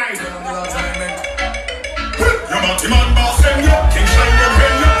asleep tonight. man boss and you King Shine them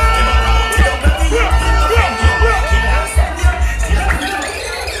when you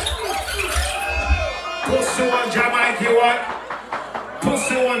Posse on Jamaica 1.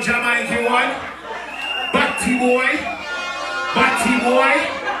 Posse on Jamaica 1. Batty boy. Batty boy.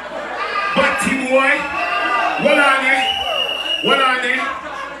 Batty boy. What on it? What on it?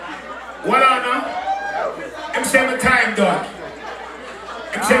 What on it? I'm saying my time done.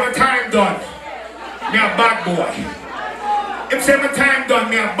 I'm saying my time done. Me a bad boy. I'm saying my time done.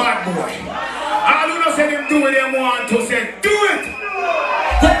 Me a bad boy. All who know say them do what they want to say, do it!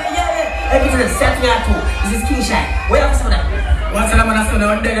 Yeah. Everything is set me at two. This is King Shine. Where are some of them? What's the man that's going to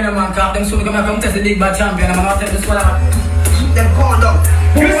dig in the man car? Them soon come here come test the big bad champion. I'm going to take this one out. Keep them calm down.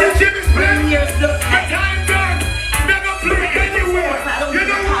 You see Jimmy's playing? My time done. Never play anywhere. You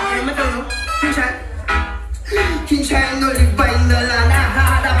know what? King Shine no live by the land.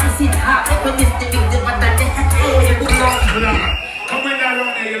 Hard up to sit hard. But this the big but that come in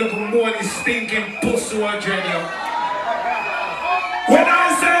around there, you look more than stinking pussy or Jenny. When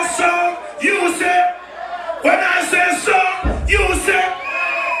I say so, you say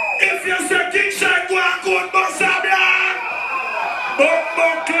if you say King Shine go and go and bust a black.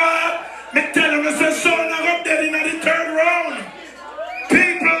 Bumbo club. Me tell him, I say, son, I'm up there in the third round.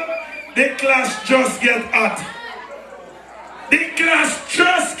 People, the clash just get hot. The clash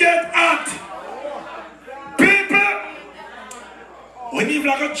just get hot. People, we need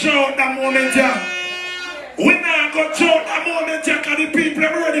like a chow that moment here. We not go chow that moment here because the people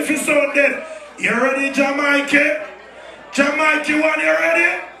are ready for Sunday. You ready, Jamaica? Jamaica, one, you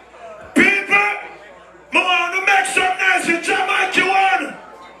ready? People, I want to make some noise with Jamaica one.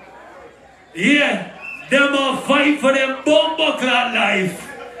 Yeah, them all fight for them bumbo clan life.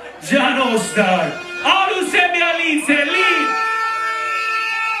 Jano style. All who send me a lead, say lead.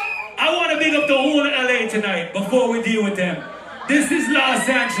 I want to big up the whole of LA tonight before we deal with them. This is Los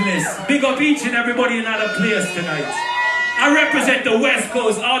Angeles. Big up each and everybody in other place tonight. I represent the West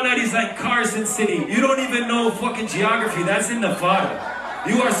Coast. All night is like Carson City. You don't even know fucking geography. That's in Nevada.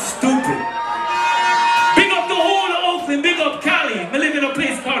 You are stupid. Big up the whole of Oakland. Big up Cali. I live in a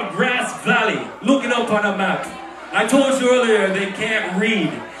place called Grass Valley. Look it up on a map. I told you earlier they can't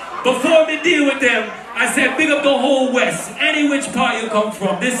read. Before we deal with them, I said big up the whole West. Any which part you come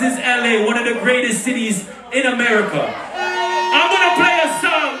from. This is LA, one of the greatest cities in America. I'm gonna play a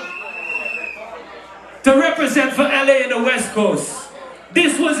song to represent for LA and the West Coast.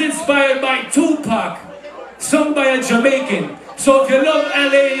 This was inspired by Tupac, sung by a Jamaican. So if you love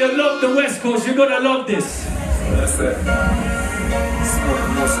LA, you love the West Coast, you're gonna love this. That's it.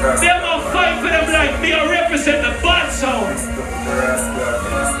 Them will fight for them like me, I represent the bad sound.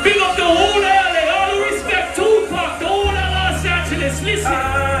 Big up the whole of LA, all who respect Tupac, the whole of Los Angeles, listen.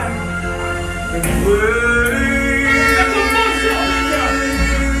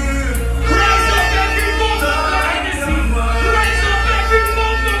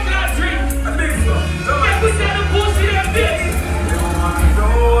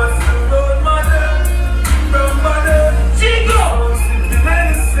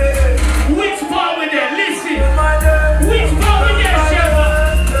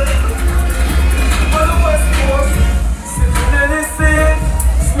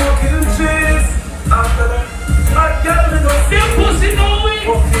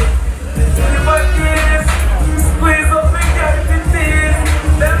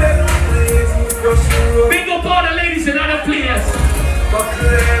 Big up all the ladies in other players.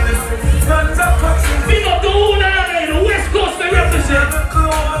 Big up the whole LA, the West Coast they represent.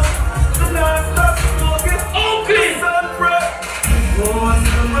 Oakland.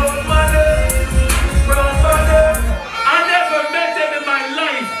 I never met them in my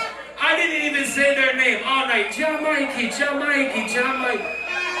life. I didn't even say their name all night. Jamaica, Jamaica, Jamaica.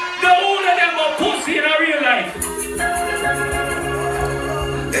 The whole of them are pussy in our real life.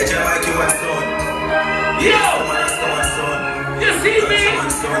 Hey, Jamaica, one son. Yo! You see me?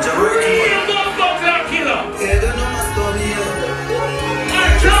 Real bumbo clock killer. I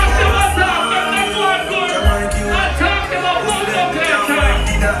talked about that when I was good. I talked about bumbo clock time.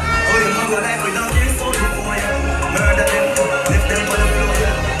 Oh, you know what life without this so for you. Murder them, lift them on the floor.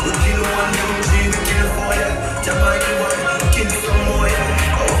 We kill one, you three, we kill for you. Jamaica one, kill some more.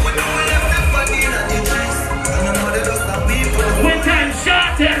 Oh, we know we left them body in the trees. And the mother does not be for the when time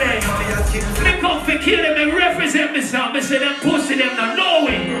shot telling, me come for kill them and represent me son. Me say them pussy them not know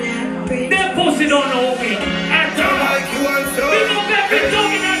it. Them pussy don't know it. At all. We know every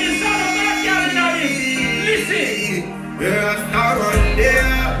dog in this, all the backyard in this. Listen. Yeah, star on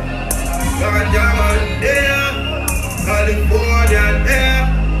there. Ganja on there. California there.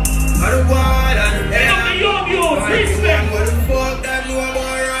 On the water there. The young youth, respect. What the fuck that know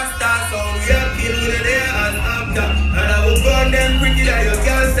about Rasta song? We are killed with it and after. And I will burn them pretty like your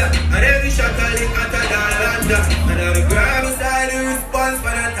cancer. And every shot I lick at a Dalanda. And I will grab inside the response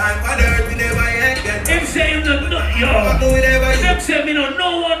for the time. For the earth we never yet get. Him say him not know, yo. Them say me not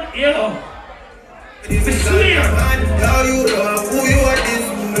know one, yo. It's a swear. Now you know who you are this.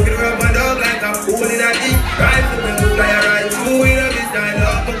 Look at rub a dog like a fool in a deep. Right to me, fly right through in a this time.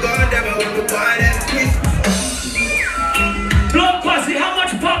 Love for God, never want to buy that twist. Blood Posse, how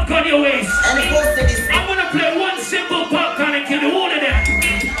much popcorn you waste? I'm gonna play one simple popcorn and kill the whole of them.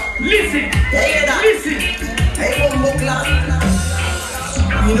 Listen, listen. Hey, bumbo class.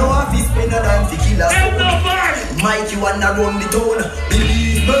 You know if he's spinner than tequila. Mikey wanna run the town.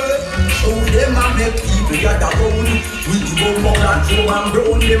 Believe me. Show them and make people gather round. With the bumbo class, Joe and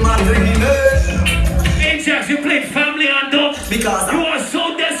Brown, them and dreamers. Hey Jax, you played family and dog. Because you are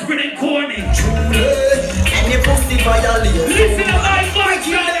so desperate and corny. Truly. And you pussy violate. Listen to my voice,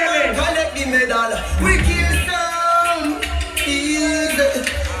 Charlie. Collect the medal. We kill some. Easy.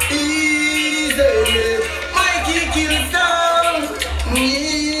 Easy. Mikey kill some.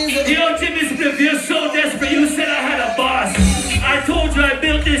 Easy. Split, you're so desperate. You said I had a boss. I told you I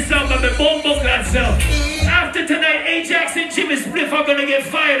built this song by my bumbo clad self. After tonight, Ajax and Jimmy Spliff are gonna get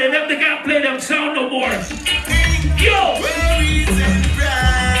fired and them they can't play them sound no more. Yo!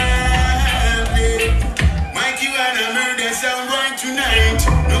 Mikey wanna murder sound right tonight.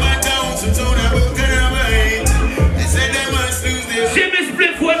 No matter how some sound I will gonna wait. They said they must lose their Jimmy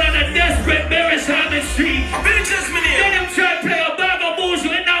Spliff went on a desperate Barris Hammond Street. Then them try to play a bag of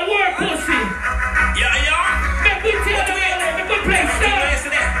bullshit in that work, pussy. Yeah. Make me tell them, make me play sound.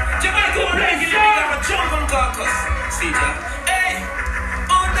 Jamaica play sound. Jungle caucus. See ya. Hey,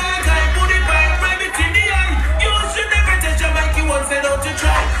 all night I put it back, baby, to the eye. You should never tell Jamaica once and out to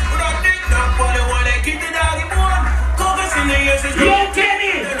try. But I think not what they want to keep the dog in one. Caucus in the ears is Yo,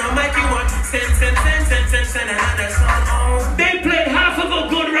 Kenny! You know, Mikey wants send another song home. They played half of a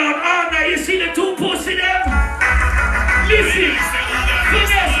good round. Oh, now you see the two pussy them? Listen.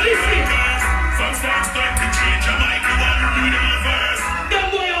 Finesse, listen. From start to change Jamaica one read them a verse. Them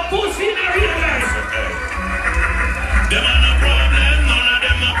boy a pussy in a real life. Them are no problem, none of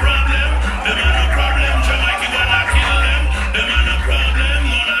them no problem. Them are no problem, Jamaica wanna kill them. Them are no problem,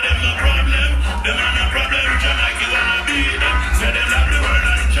 none of them no problem. Them are no problem, Jamaica wanna beat them. Say they love the world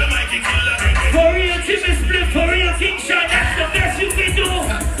and Jamaica kill them. For real, Jimmy Spliff, for real, King Shot, that's the best you can do.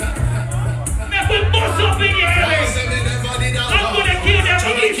 Now we bust up in your head. I'm gonna kill them,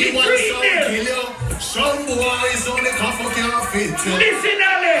 I'm gonna keep treating them. Some boys only come for can't fit you. Listen,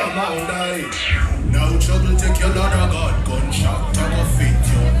 Ale. Come on, die. No trouble, take your daughter, God. Gunshot, take a fit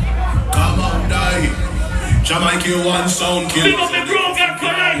you. Come on, die. Jamaica one sound kill. Big up the bro, got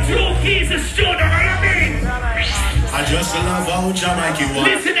collide, two keys, a shooter, what I mean? I just love how Jamaica one.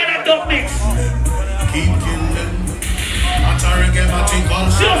 Listen to that dub mix. Keep killing. I try to get my thing on.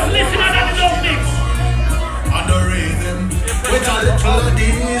 Just listen to that dub mix. Underrate them. With a little of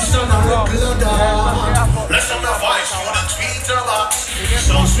this and a little of that. Listen to the voice through the tweeter box.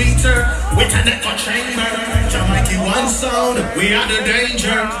 So sweeter, with a echo chamber. Jamaica one sound, we are the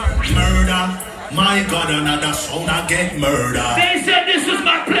danger. Murder, my God, another sound I get murder. They said this was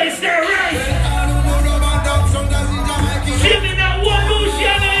my place, they're right. Jimmy, that one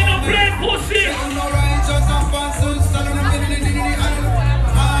Luciano ain't no plain pussy.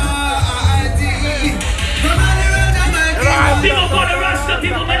 Big up on the Rasta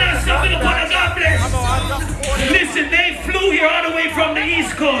people, man, I said big up on the God bless. Listen, they flew here all the way from the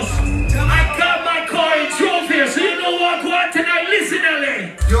East Coast. I got my car and drove here, so you know what, go on tonight. Listen,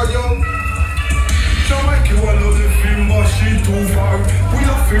 LA. Yo. Jamaica one of the film, but she too far. We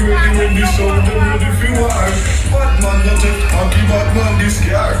are feeling ready when this sound, them ready for war. Batman not take happy, Batman this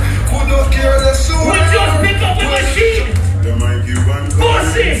car. Could not care less so. We just pick up the machine. Jamaica one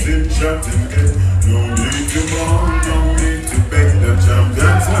Posse. in chatting it. No need to bomb, no need to beg the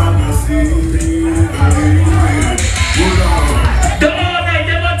champions on the sea. The all night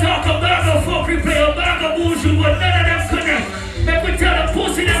never talk about no fuck, we play a bag of bullshit, but none of them connect. Make we tell the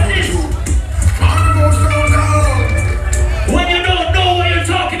pussy them this. When you don't know what you're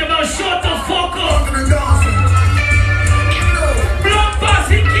talking about, shut the fuck up. Blood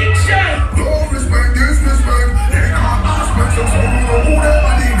Posse, King Shine. No respect, disrespect. They can't ask me to who they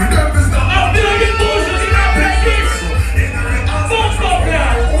believe in them is not. I'm building bullshit in our practice. Fuck up,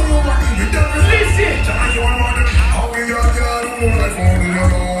 man. Listen.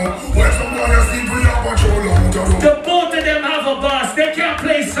 The both of them have a boss. They can't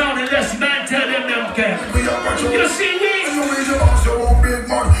play sound unless man tell them can. You see me?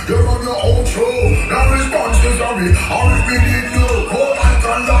 You're on your own show. Now response to sorry. I'll be in you. Oh, I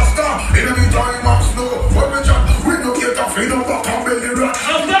can last up. In the meantime, I'm slow. When we jump, we don't get a feed up. I can't believe it.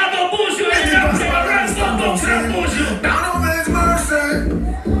 I'm not no bullshit. I'm not no bullshit. Down on his mercy.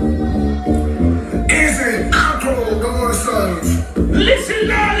 Easy. Control the yourself. Listen,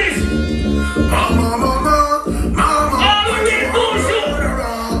 now, listen. Mama. All the real bullshit.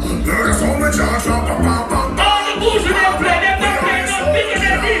 There's so much all the bullshit they play, they're not playing no bigger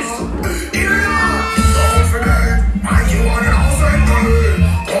than this. Don't forget, Mikey want it outside the lane.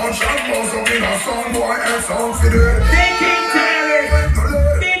 Don't shut most of it, a song boy and song for them. They came to LA.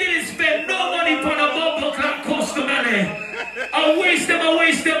 They didn't spend no money on a bumper club costume, LA. I waste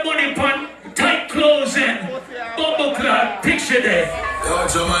them money on tight clothes and bumper club picture there. Yo,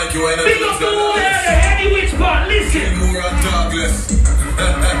 Jamaica, why not? Big up the whole LA, any which part, listen. More and talkless.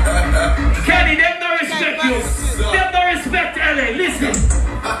 Kenny, them don't respect you. Them don't respect LA, listen.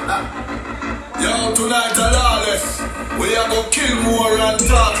 Yo, tonight a lawless. We are gonna kill more and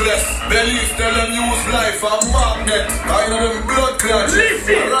talk less. Believe tell them use life a magnet. I know them blood clots.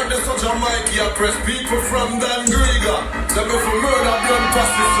 Listen. Right there's such a Mikey, I press people from Dan Grieger. So before murder, blood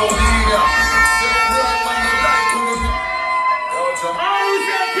passes so linear.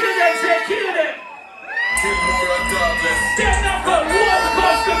 kill more and talk less. Then I got one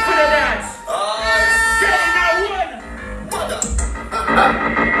custom for the dance. Say now one. Mother.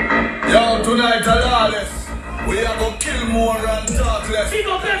 Yo, tonight a lawless. We are gonna kill more and talk less. Big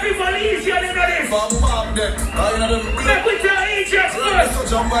up everybody easier than this. From Magnet, I know them blood. Make we tell agents first.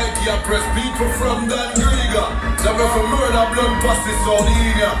 Such a Mikey and press people from Dandriga. Never for murder, blood Posse sound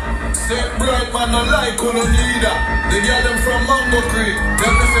here. Say bright man, no like who no need her. They get them from Mango Creek.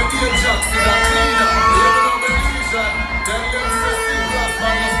 Tell me say Ian Jackson a cleaner. Even no religion. Tell them say sing glass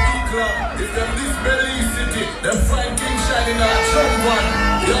man no speak loud. If them this belly city, them find King shining a jump one.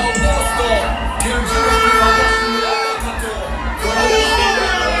 Yo, Boston, King Jeremy, I'm watching you up at the door.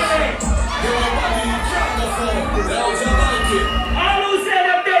 All who say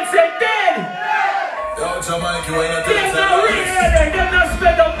them dead say dead. Yo, Jamaica, why not They're not real, they're not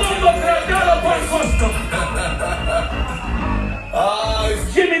spend a $1 on custom.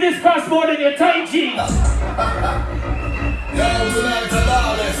 Jimmy, this costs more than your tight jeans. Yo, tonight a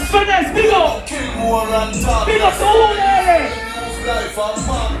lawless. Finesse, big up. Kill more and talk. Big up the whole area. Life and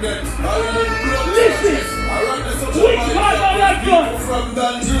magnet. Listen. Which part of that gun? From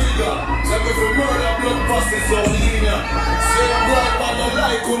Dandriga. Tell me for murder, blood Posse so here. Say bright man, no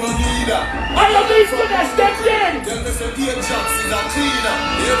like who no need her. I love these finesse, step in. Tell me say Ian Jackson a cleaner.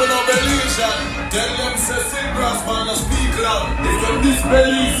 Even no religion. Tell them say sing grass man no speak loud. If them this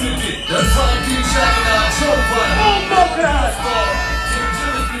belly city, them find King shining a jump on. Oh my God. King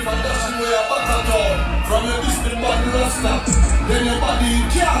Jeremy for dashing way a back at all. From your distant body rasta, then your body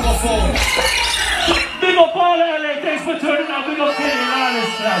can't go phone. Big up all LA, thanks for turning up. Big up Kenny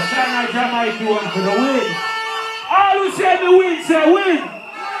Lawless, Shine Like Jamaica one for the win. All who say me win, say win.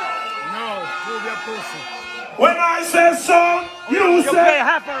 No, move your pussy. When I say so, you say.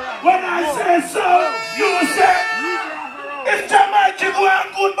 When I say so, you say. If Jamaica go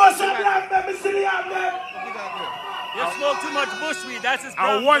out good, but some black men, me see the hand them. You smoke too much bushweed, that's his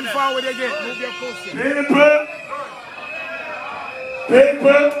problem. And one forward again, move your pussy.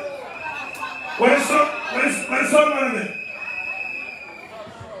 People, where's some man there?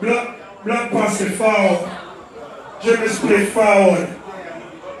 Blood Posse forward. Jimmy split forward.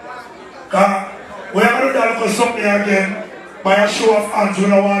 We are going to do something again by a show of hands. We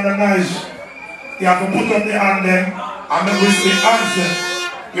don't want to nice. You have to put up the hand then and then we see hands then.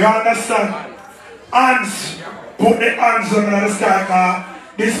 You understand? Hands. Put the hands on the sky car.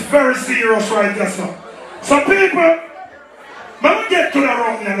 This is very serious right here, sir. So people, when we get to the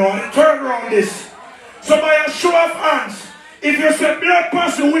round, you know, turn around this. So by a show of hands, if you say Blood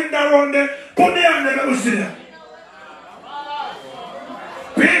Posse win the round there, put the hand there, let me see them.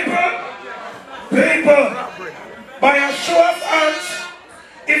 People, by a show of hands,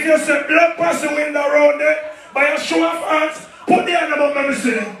 if you say Blood Posse win the round there, by a show of hands, put the hand there, let me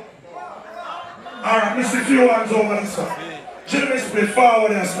see them. Alright, me see few hands over there, sir. Jimmy split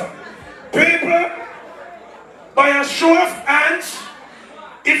forward there, sir. People, by a show of hands,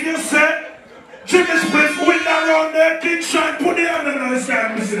 if you say Jimmy split win the round there, King Shine, put the hand on the sky,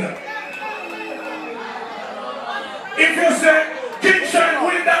 let me see that. If you say King Shine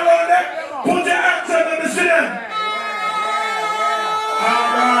win the round there, put your hands on, let me see them.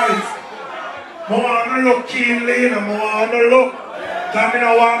 Alright. I want to look keenly, I want to look. I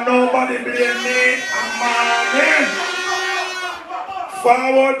don't want nobody blame me. I'm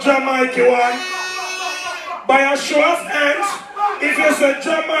forward Jamaica one. By a show of hands, if you say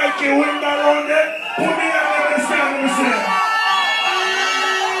Jamaica win the round there, put me on the stand and say.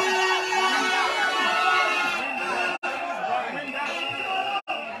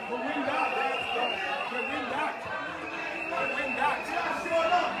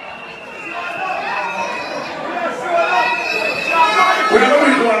 We're going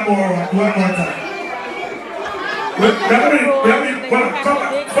to do one more time. We're going to come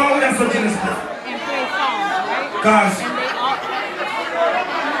back. Forward and such in this place. Guys.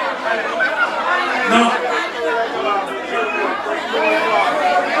 Now,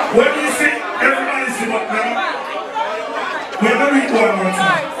 when you see everybody see what now, we're going to do one more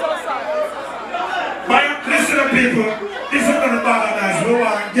time. Listen to people, this is going to bother guys. We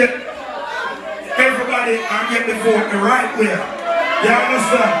want to get everybody and get the vote the right way. You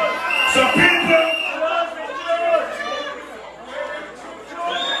understand? So people,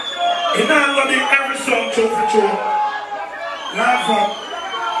 it's not going to be every song true for true. Laugh up.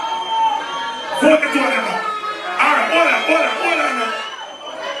 Vote it to one now. Alright, hold on now.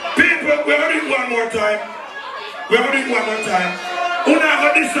 People, we're going to do one more time. Who now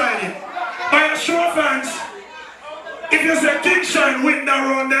going to decide it? By a show of hands, if you say King Shine win that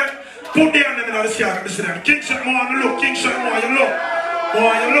round there, put the hand in the sky and see them. King Shine, more on the look. King Shine, more on the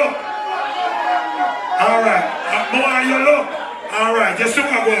look. Alright. More you look. Alright, just look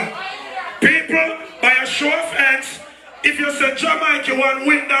at one. People, by a show of hands, if you say Jamaica want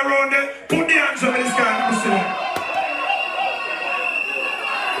wind around there, put the hands on this guy. Let me see that.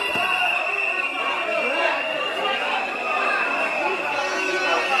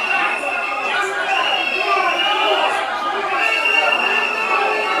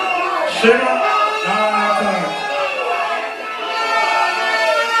 Sugar?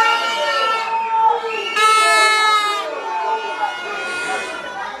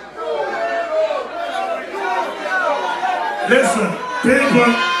 Listen, people,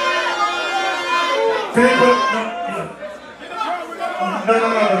 no.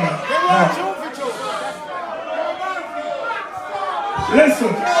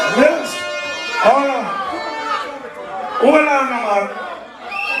 Listen, hold on, man.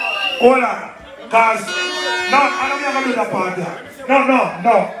 Hold on, cause, no, I don't ever do that part there.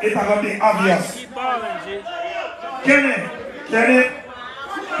 No, it's gonna be obvious. Kenny.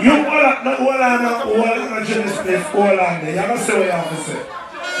 You hold on, Jimmy Smith, hold on there. You don't say what you have to say.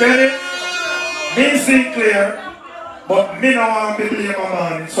 Kenny, me see clear, but me no want to blame my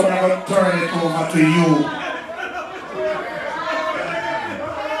man, so I'm going to turn it over to you.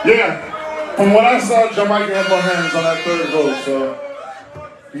 Yeah, from what I saw, Jamaica had more hands on that third vote, so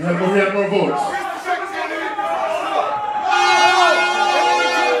he had more votes.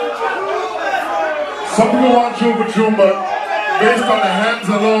 Some people want June for June, but based on the hands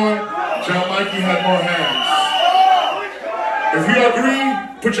alone, Jamaica had more hands. If you agree,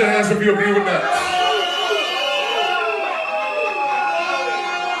 put your hands up if you agree with that.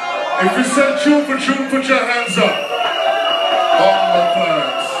 If you said tune for tune, put your hands up. All my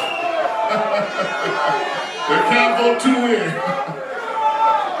clients. They can't vote two in.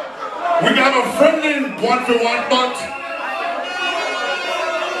 We got a friendly 1-for-1 bunt.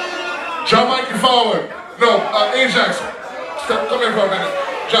 Jamaica forward. No, Ajax. Come here for a minute.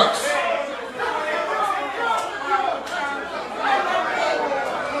 Jux.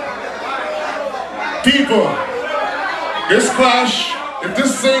 People, this clash, if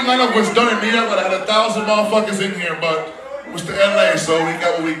this same lineup was done in New York, I would have had 1,000 motherfuckers in here, but it was to LA, so we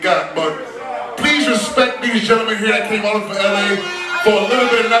got what we got. But please respect these gentlemen here that came out from LA for a little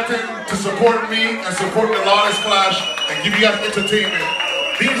bit of nothing to support me and support the Lawless Clash and give you guys entertainment.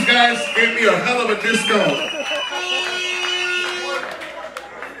 These guys gave me a hell of a discount.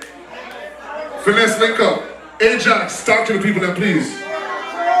 Finesse link up. Ajax, talk to the people then, please.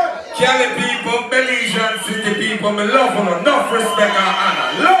 Cali people, Belizean City people, me love you, enough respect and honor.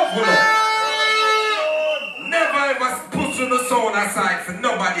 Love you. Never ever put you the sound aside for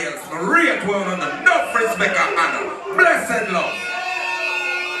nobody else. Me rate you, enough respect and honor. Blessed love.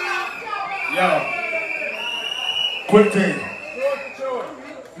 Yo. Quick thing.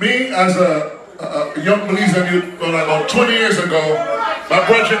 Me, as a young Belizean youth, like about 20 years ago, my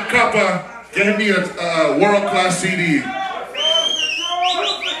brother Kappa gave me a world-class CD.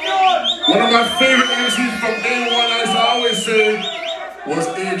 One of my favorite MCs from day one, as I always say, was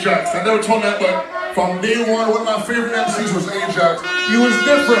Ajax. I never told that, but from day one of my favorite MCs was Ajax. He was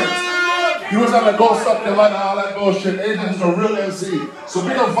different. He was on the Go Suck the Line and all that bullshit. Ajax is a real MC. So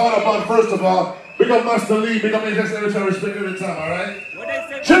big up Vanderbilt first of all. Big up Master Lee. Big up Ajax every time, respect every time, alright?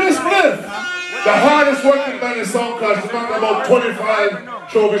 Jimmy Smith, the hardest working man in SOUNDCLASH. He's got about 25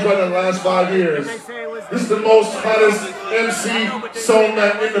 trophies right in the last 5 years. This is the most hottest MC soul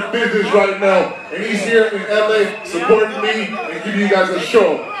man in the business right now. And he's here in LA supporting me and giving you guys a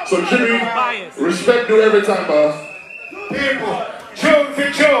show. So Jimmy, respect you every time, boss. People, Jones for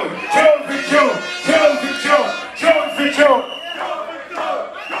Jones, Jones for Jones, Jones for Jones, Jones for Jones.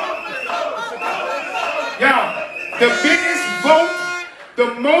 Yeah, the biggest vote,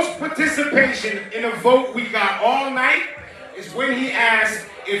 the most participation in a vote we got all night is when he asked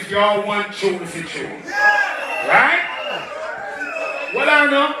if y'all want tune for tune. Right? Well,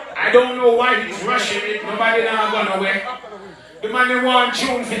 I don't know why he's rushing it. Nobody now gonna nowhere. The man that want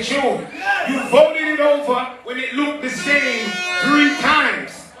tune for tune. You voted it over when it looked the same 3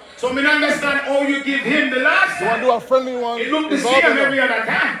 times. So I understand how you give him the last time. You want to do a friendly one? It looked the same every other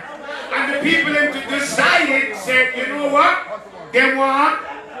time. And the people in decided, said, you know what? They want.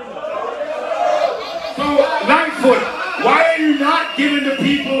 So, Lightfoot, why are you not giving the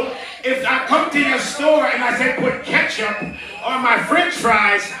people, if I come to your store and I say put ketchup on my french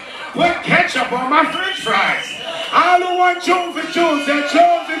fries, put ketchup on my french fries. I don't want Jones for Jones, they're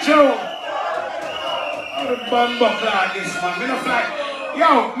Jones for Jones. I'm a bumbo cloud this man. I'm gonna fly,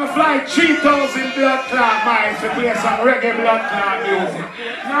 yo, I'm fly 3,000 blood clot miles to play some reggae blood clot music.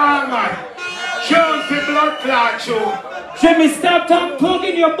 Nah man, Jones for blood clot show. Jimmy, stop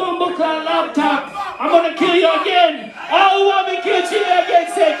plugging your bumbo clot laptop I'm gonna kill you again. All who want me to kill Jimmy again,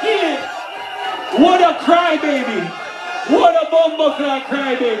 say kill him. What a crybaby. What a bumbuckler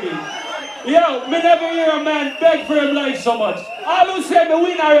crybaby. Yo, me never hear a man beg for his life so much. All who say me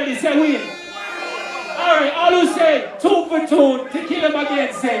win already, say win. Alright, all who say 2 for 2 to kill him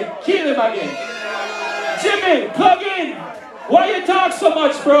again, say kill him again. Jimmy, plug in. Why you talk so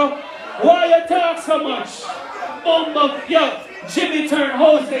much, bro? Why you talk so much? Yo, Jimmy turned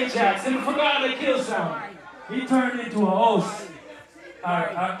host Ajax and forgot the kill sound. He turned into a host.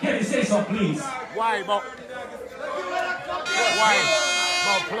 Alright, Kenny, say something, please. Why, Bo? Why?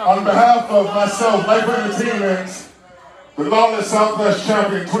 On behalf of myself, Life Entertainment, the Lawless SOUNDCLASH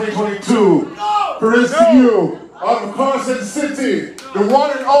Champion 2022, presents to you, out of Carson City, the one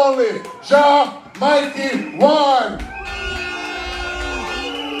and only Mikey 1.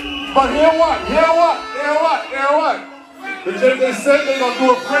 But hear what? They said they're gonna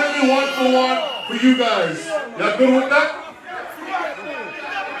do a friendly 1-for-1 for you guys. Y'all good with that?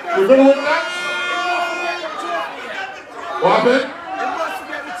 You good with that? What happened?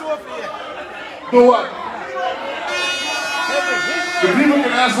 Do what? The people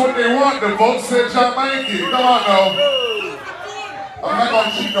can ask what they want. The vote said Mikey. Come on now. I'm not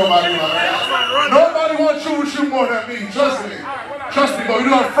gonna cheat nobody, man. Nobody wants you to shoot more than me. Trust me. Trust me, but we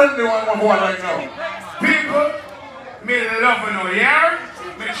do a friendly 1-for-1 right now. People, me love you know, yeah?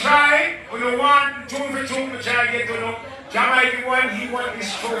 Me try, you know, 1, 2 for 2, me try to get to know. Jamaican one, he want this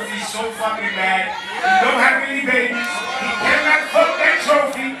trophy so fucking bad. He don't have any babies. He cannot fuck that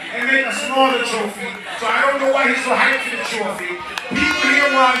trophy and make a smaller trophy. So I don't know why he's so hyped for the trophy. People here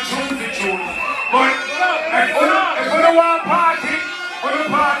want truth to truth. But if we don't want party, we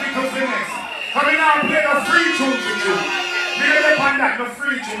don't party to finish. Coming out and play a free truth to truth. Big up on that, no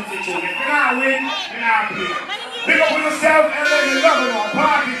free truth to truth. If you're not win, you're not play. Big up on yourself and then you love it on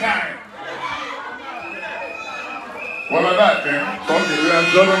party time. What about that, man? Fuck it,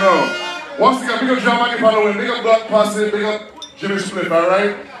 I don't know. Once again, big up Mikey following, big up Black Posse, big up Jimmy Split,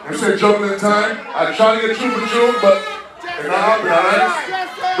 alright? They say juggling time. I try to get true for true, but it's not happening, alright?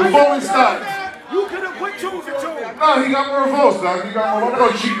 Before we start. You could have put 2 for 2. No, he got more votes, dog. He got more. I'm not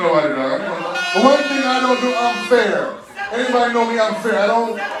gonna cheat nobody, dog. The one thing I don't do, I'm fair. Anybody know me, I'm fair. I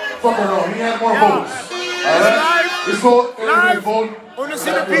don't fuck around. He had more votes. Alright? This whole vote. When you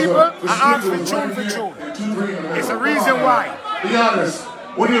see the people, I ask for 2 for 2. It's a reason why. Be honest.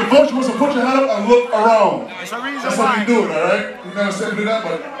 When you vote, you're supposed to put your hand up and look around. It's a reason That's why. what we do, alright? You never said to do that,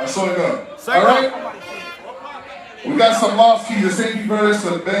 but I saw it go. Alright? We got some lost keys. The same key verse,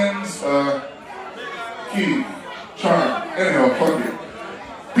 Ben's, key, charm. Anyhow, fuck it.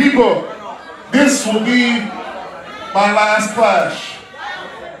 People, this will be my last clash.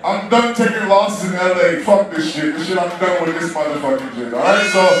 I'm done taking losses in LA. Fuck this shit. This shit, I'm done with this motherfucking shit. Alright,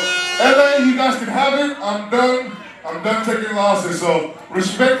 so LA, you guys can have it. I'm done taking losses. So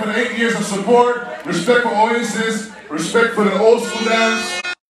respect for the 8 years of support. Respect for Oasis. Respect for the old school dance.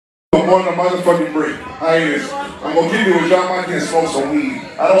 I'm on a motherfucking break. Hiatus. I'm gonna keep it with Mikey and smoke some weed.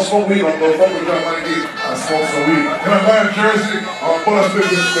 I don't smoke weed, I'm gonna fuck with Mikey. I smoke some weed. Then I'm going to Jersey, I'm gonna split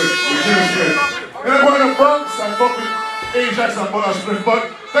with Jimmy Smith. Then I'm going to Bronx, I fuck with Ajax, I'm gonna split. But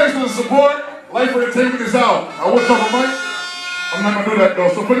thanks for the support. Life Entertainment is out. I would talk about Mike. I'm not gonna do that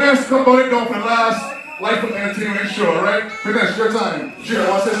though. So Finesse, come on it down for the last Life Entertainment show, alright? Finesse, your time. Jim,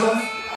 wanna say something?